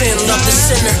the sin, love the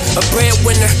sinner. A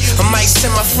breadwinner, I might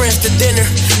send my friends to dinner.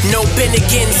 No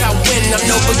Bennigan's, I win, I'm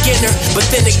no beginner. But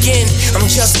then again, I'm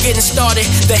just getting started.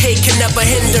 The hate can never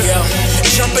hinder.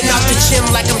 Jumping out the gym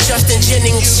like I'm Justin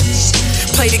Jennings.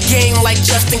 Play the game like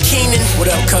Justin Keenan.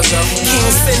 What up, cuzzo? King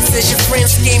senses, your friend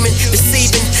scheming,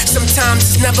 deceiving. Sometimes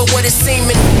it's never what it's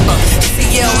seeming.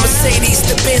 CL Mercedes,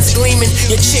 the Benz gleaming.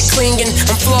 Your chick clinging,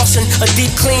 I'm flossing, a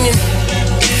deep cleaning.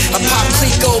 I pop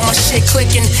Clico, my shit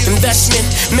clicking. Investment,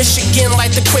 Michigan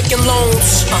like the Quicken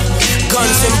Loans.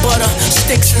 Guns and butter,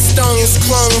 sticks and stones,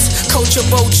 clones. Culture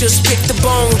vultures, pick the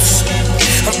bones.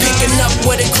 I'm picking up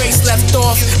where the grace left left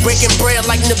off. Breaking bread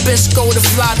like Nabisco, the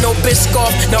fly, no Biscoff.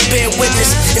 Now bear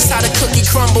witness, it's how the cookie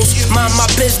crumbles. Mind my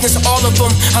business, all of them,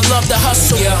 I love the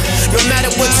hustle. No matter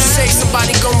what you say,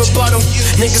 somebody gon' rebuttal.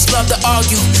 Niggas love to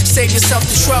argue, save yourself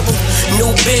the trouble.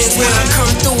 New biz, when I come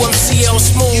through, I'm CL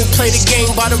Smooth. Play the game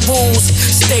by the rules,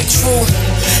 stay true.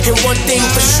 And one thing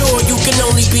for sure, you can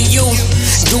only be you.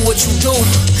 Do what you do,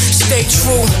 stay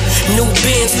true. New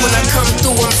Benz, when I come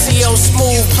through, I'm CL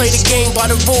Smooth. Play the game by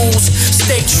the rules,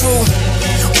 stay true.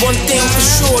 One thing for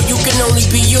sure, you can only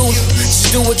be you.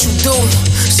 Just do what you do,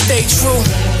 stay true.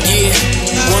 Yeah,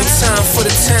 one time for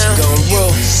the town. Gon'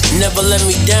 roll, never let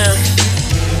me down.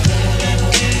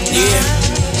 Yeah.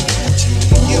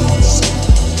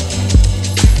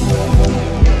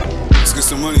 Let's get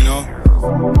some money, no?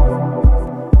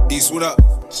 East, what up?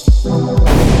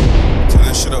 Turn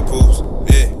that shit up, Pools.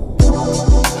 Yeah.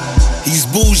 He's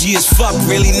bougie as fuck,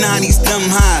 really 90s dumb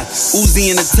high.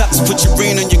 Uzi in the tux, put your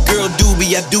brain on your girl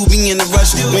doobie. I do be in a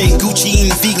rush. Wearing Gucci,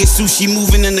 eating vegan sushi,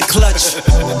 moving in the clutch.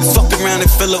 Fuck around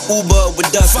and fill a Uber up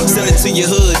with dust. Send it to your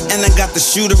hood, and I got the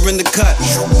shooter in the cut.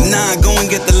 Nah, go and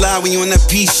get the lie when you on that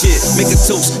P shit. Make a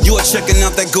toast, you are checking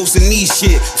out that Ghost and Knee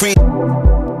shit.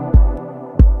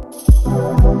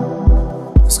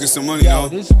 Let's get some money, yo.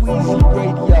 This Weezy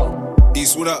Radio.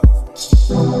 East, what up?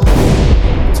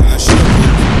 Turn that shit up.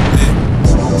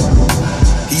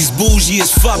 He's bougie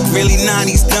as fuck, really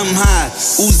 90s dumb high.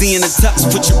 Uzi in the tux,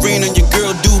 put your brain on your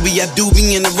girl doobie. I do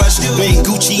be in a rush. Wearing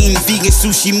Gucci, eating vegan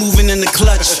sushi, moving in the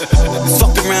clutch.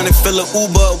 Fuck around and fill a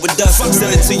Uber up with dust.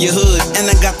 Send it to your hood, and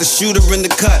I got the shooter in the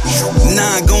cut.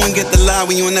 Nah, go and get the lie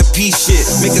when you on that P shit.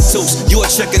 Make a toast, you are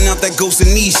checking out that Ghost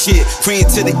and Knee shit. Praying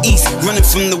to the east, running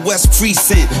from the west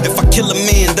precinct. If I kill a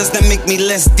man, does that make me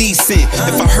less decent?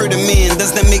 If I hurt a man,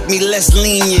 does that make me less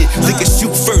lenient? They can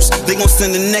shoot first, they gon'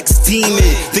 send the next team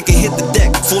in. They can hit the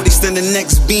deck before they send the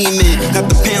next beam in. Got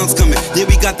the pounds coming, yeah,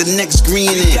 we got the next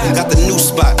green in. Got the new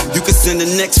spot, you can send the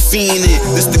next fiend in.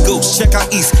 This the Ghost, check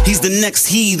out East, he's the next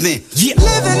heathen. Yeah.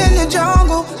 Living in the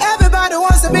jungle, everybody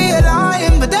wants to be a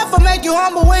lion, but that will make you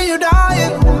humble when you're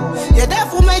dying. Yeah,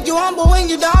 that will make you humble when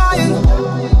you're dying.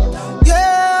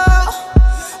 Yeah,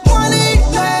 money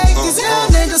make these ill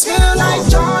niggas feel like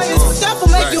giants, but that will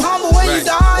make you humble when you're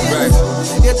dying.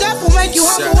 Yeah, that will make you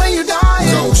humble when you're dying.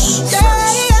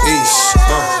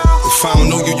 If I don't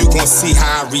know you, you gon' see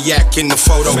how I react in the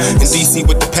photo. In DC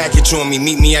with the package on me,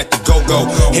 meet me at the go-go.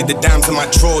 Hit the dimes in my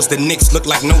drawers, the Knicks look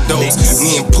like no doors.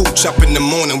 Me and Pooch up in the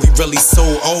morning, we really so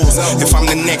old. If I'm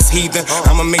the next heathen,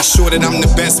 I'ma make sure that I'm the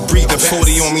best breather.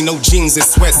 40 on me, no jeans,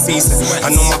 it's sweat season.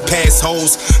 I know my past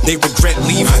hoes, they regret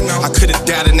leaving. I could've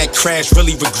died in that crash,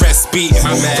 really regret speeding.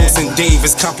 Those and Dave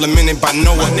is complimented by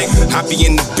Noah. I be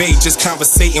in the bay just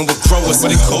conversating with growers.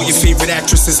 All your favorite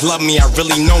actresses love me, I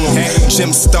really know them. Gym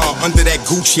star, under that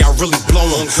Gucci, I really blow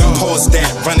them. Pause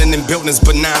that, running in buildings,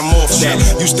 but now I'm off that.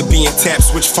 Used to be in tap,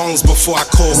 switch phones before I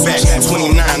call back.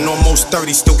 29, almost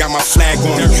 30, still got my flag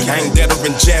on me. I ain't dead or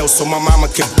in jail, so my mama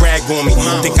could brag on me.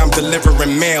 Think I'm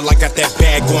delivering mail, I got that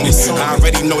bag on me. I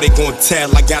already know they gon'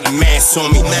 tell, I got a mask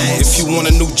on me. If you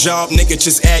want a new job, nigga,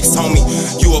 just ask homie.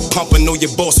 You a pumper, know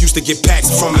your boss used to get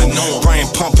packs from me. Brian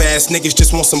pump ass niggas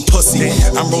just want some pussy.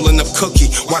 I'm rolling up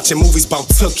cookie, watching movies about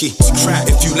Tookie.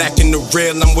 If you lacking the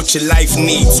real, I'm what your life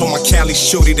needs. Told my Cali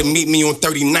shorty to meet me on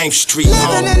 39th Street.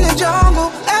 Living in the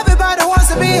jungle, everybody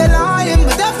wants to be a lion,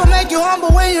 but that will make you humble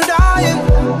when you're dying.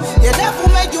 Yeah, that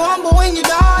will make you humble when you're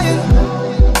dying.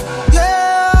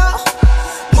 Yeah,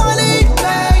 money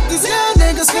make these ill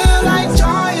niggas feel like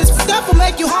giants, but that will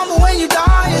make you humble when you're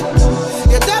dying.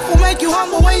 Yeah, that will make you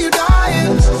humble when you're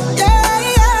dying.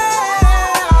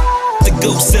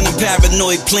 Ghost and I'm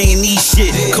paranoid playing these shit.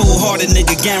 Cold-hearted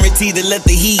nigga, guaranteed to let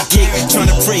the heat kick.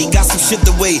 Tryna pray, got some shit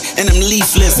to weigh, and I'm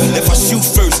leafless. If I shoot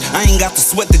first, I ain't got to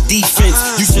sweat the defense.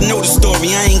 You should know the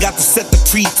story, I ain't got to set the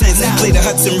pretense. Play the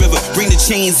Hudson River, bring the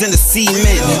chains and the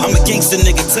cement. I'm a gangster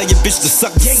nigga, tell your bitch to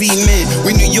suck the cement.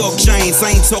 We New York Giants,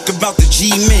 I ain't talking about the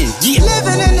G-men. Yeah.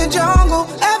 Living in the jungle,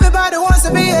 everybody wants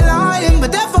to be a lion, but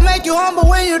that will make you humble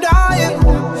when you're dying.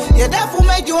 Yeah, that will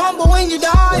make you humble when you're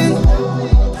dying.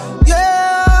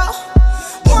 Yeah,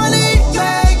 money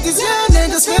make these young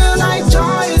niggas feel like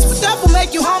giants, but that will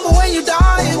make you humble when you're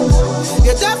dying.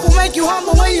 Yeah, that will make you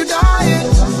humble when you're dying.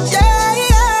 Yeah,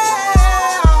 yeah.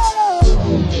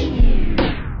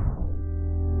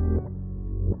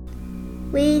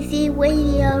 Weezy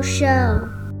Radio Show.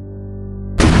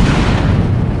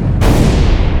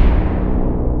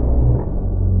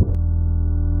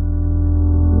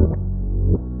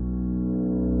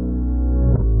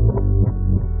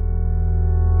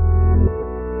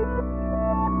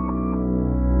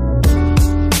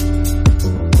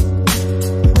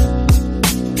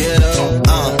 Get up.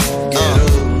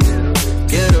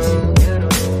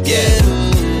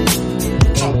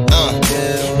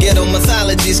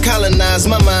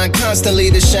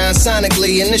 constantly to shine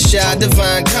sonically in the shy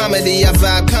divine comedy. I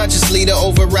vibe consciously to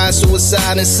override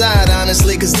suicide inside,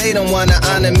 honestly, cause they don't wanna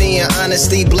honor me in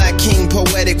honesty. Black king,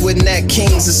 poetic with Nat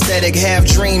King's aesthetic. Half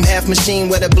dream, half machine,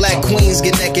 where the black queens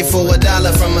get naked for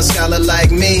 $1 from a scholar like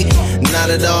me. Not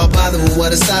at all bothered with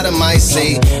what a side might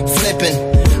see. Flipping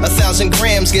 1,000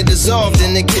 grams get dissolved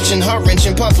in the kitchen. Heart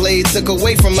wrenching pump blade took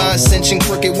away from my ascension.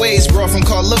 Crooked ways brought from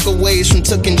call lookaways from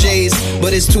Tookin' J's.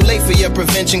 But it's too late for your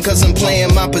prevention, cause I'm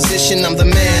playing my position. I'm the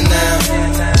man now.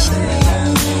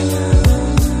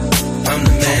 I'm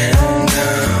the man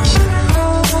now.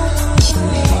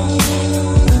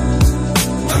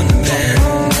 I'm the man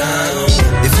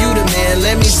now. If you the man,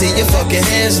 let me see your fucking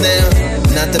hands down.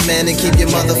 Not the man, and keep your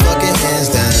motherfucking hands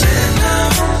down.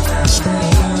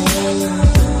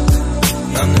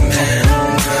 I'm the man.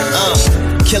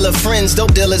 Killer friends,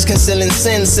 dope dealers, concealing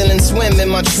sins, selling swim in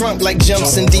my trunk like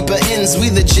jumps in deeper ends. We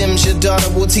the gems, your daughter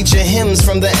will teach her hymns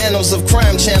from the annals of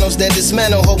crime channels that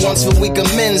dismantle her once for weaker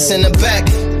men. Send her back,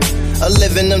 a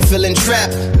living and feeling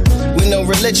trapped. With no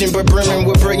religion but brimming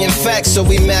with brilliant facts. So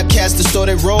we map cast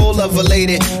distorted role of a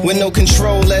lady with no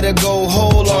control, let her go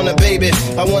whole on her baby.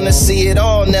 I wanna see it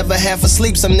all, never half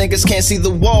asleep. Some niggas can't see the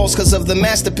walls cause of the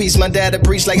masterpiece. My dad had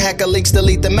preached like hacker leaks,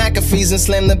 delete the McAfees and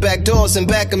slam the back doors in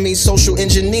back of me. Social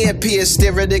engineer peers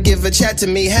steerer to give a chat to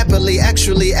me happily.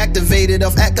 Actually activated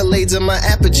off accolades of my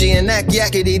apogee and act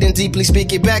yakety, then deeply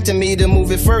speak it back to me. To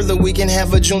move it further we can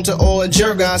have a junta or a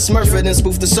jerga. I smurf it and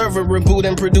spoof the server, reboot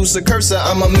and produce a cursor.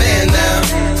 I'm a man now.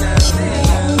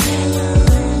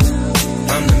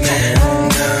 I'm the man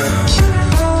now.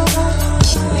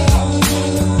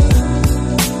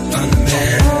 I'm the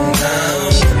man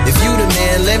now. If you the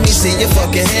man, let me see your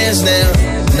fucking hands down.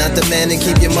 Not the man, and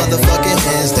keep your motherfucking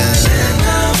hands down.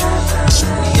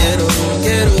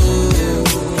 Get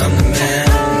I'm the man.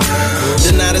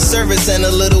 Denied a service and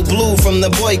a little blue from the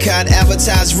boycott.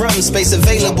 Advertised rum, space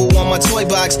available on my toy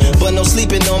box. But no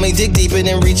sleeping on me, dig deeper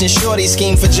than reaching shorty.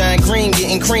 Scheme for giant green,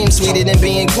 getting cream sweeter than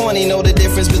being corny. Know the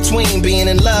difference between being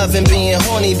in love and being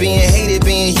horny. Being hated,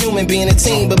 being human, being a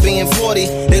teen, but being 40.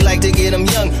 They like to get them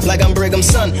young, like I'm Brigham's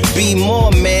son. Be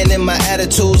more man in my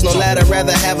attitudes, no ladder,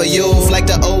 rather have a youth. Like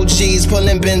the OGs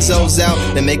pulling benzos out.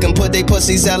 They make them put they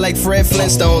pussies out like Fred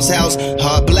Flintstone's house.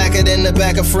 Heart blacker than the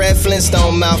back of Fred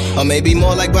Flintstone mouth. Or maybe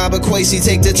more like Baba Quasi,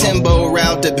 take the Timbo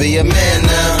route to be a man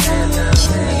now.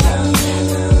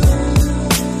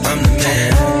 I'm the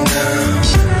man now.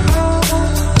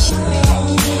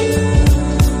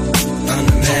 I'm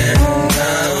the man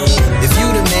now. If you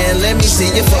the man, let me see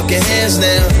your fucking hands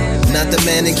down. Not the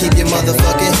man, and keep your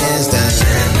motherfucking hands down.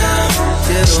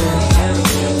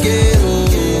 Get on,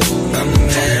 I'm the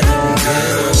man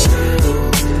now.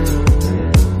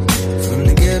 From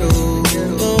the ghetto.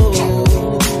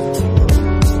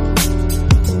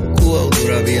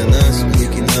 Rabia nas,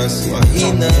 Ricky nas,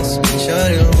 Wahinas,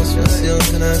 Michari, almost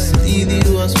yourself, and I see the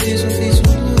was fish and fish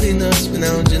with us, but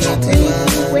now Janatiwa.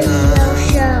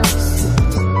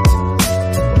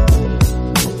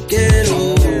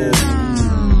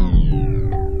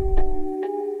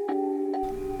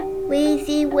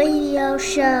 Weezy Radio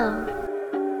Show.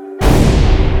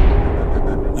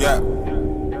 Yeah.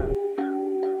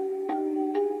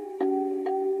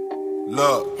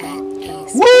 Look.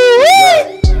 Woo!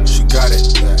 Yeah. She got it,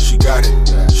 she got it,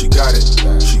 she got it,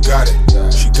 she got it,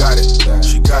 she got it,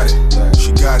 she got it,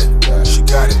 she got it, she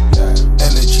got it.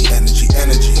 Energy, energy,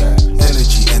 energy,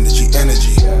 energy, energy,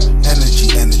 energy, energy,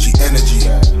 energy, energy,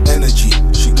 energy.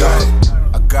 She got it,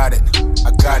 I got it,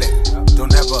 I got it.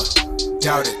 Don't ever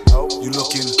doubt it. You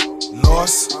looking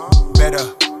lost? Better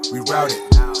reroute it.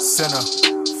 Center,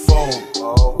 fold,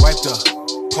 wipe the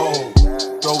pole,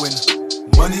 throwing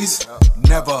monies.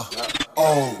 Never,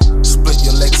 split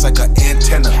your legs like an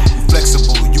antenna. You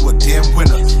flexible, you a damn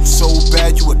winner. You so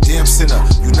bad, you a damn sinner.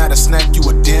 You not a snack, you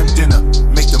a damn dinner.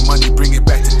 Make the money, bring it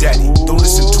back to daddy. Don't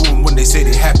listen to them when they say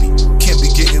they happy. Can't be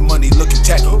getting money looking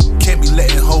tacky. Can't be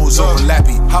letting hoes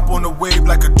overlappy. Hop on the wave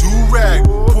like a do-rag.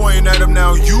 Pointing at them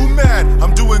now, you mad.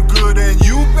 I'm doing good and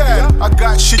you bad. I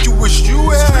got shit you wish you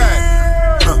had.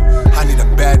 I need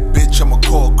a bad bitch, I'ma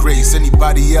call Grace.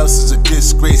 Anybody else is a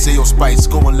disgrace. Ayo Spice,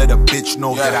 go and let a bitch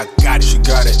know that I got it. She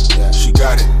got it, she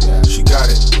got it, she got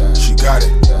it, she got it,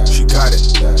 she got it,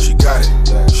 she got it,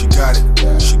 she got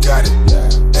it, she got it.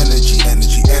 Energy,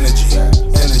 energy, energy,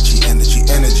 energy, energy,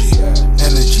 energy,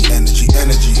 energy, energy,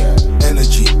 energy,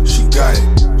 energy. She got it,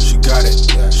 she got it,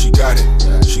 she got it,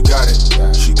 she got it,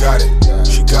 she got it,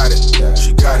 she got it,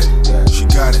 she got it, she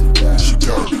got it, she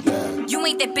got it. You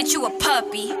ain't that bitch, you a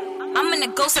puppy. I'm in a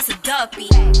ghost as a duppy.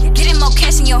 Getting more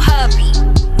cash than your hubby.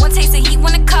 One taste and he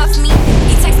wanna cuff me.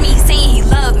 He text me, he saying he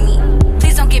love me.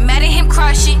 Please don't get mad at him,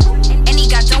 crush it.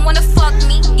 y'all don't wanna fuck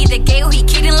me. Either gay or he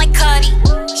kidding like Cuddy.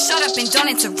 Shut up and don't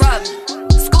interrupt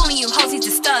me. Schooling you hoes need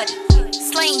to study.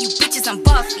 Slaying you bitches, I'm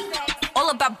Buffy. All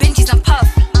about Benjis, I'm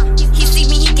Puffy. He see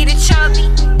me, he get it chubby.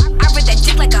 I read that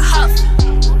dick like a Huffy.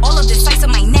 All of this ice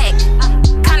on my neck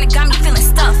kinda got me feeling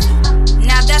stuffy.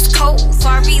 Now that's cold,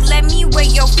 Fari, let me wear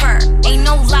your fur. Ain't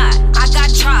no lie, I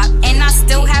got dropped and I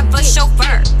still have a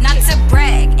chauffeur. Not to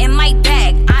brag, in my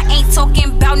bag, I ain't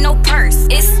talking about no purse.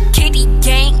 It's kitty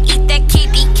gang, eat that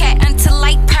kitty cat until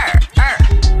I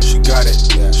purr. She got it,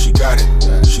 she got it,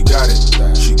 she got it,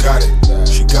 she got it,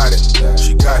 she got it,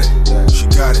 she got it, she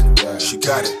got it, she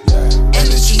got it.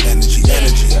 Energy, energy,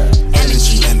 energy,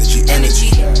 energy, energy,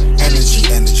 energy, energy,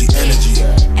 energy, energy,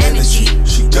 energy.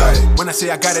 She got it. When I say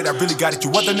I got it, I really got it.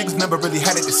 You other niggas never really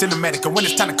had it. It's cinematic. And when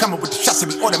it's time to come up with the shots, it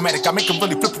be automatic. I make them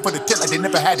really flip for the tip like they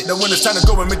never had it. Now when it's time to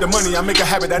go and make the money, I make a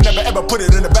habit. I never ever put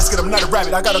it in a basket. I'm not a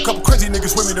rabbit. I got a couple crazy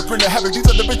niggas with me to bring the havoc. These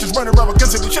other bitches running around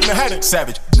against it. They shouldn't have had it.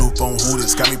 Savage. New phone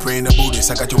hooters. Got me praying to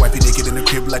Buddhist. I got your wifey naked in the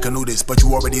crib like a nudist. But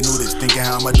you already knew this. Thinking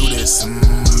how I'ma do this.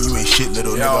 You ain't shit,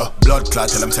 little nigga. Blood clot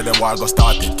till them say the war go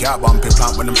started. Can't bump it,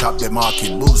 plant when them shop they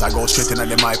market. Bulls, I go straight in and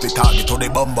them IP target. Till they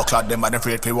bumbo clot them and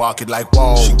afraid to walk it like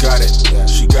whoa. She got it,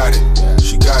 she got it,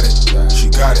 she got it, she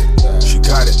got it, she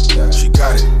got it, she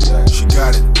got it, she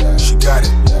got it, she got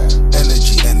it.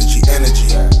 Energy, energy, energy,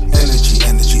 energy,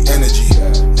 energy, energy,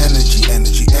 energy,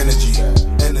 energy, energy,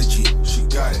 energy. She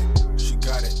got it, she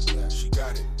got it, she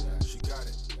got it, she got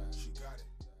it, she got it.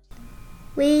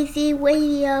 Weezy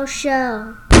Radio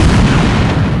Show.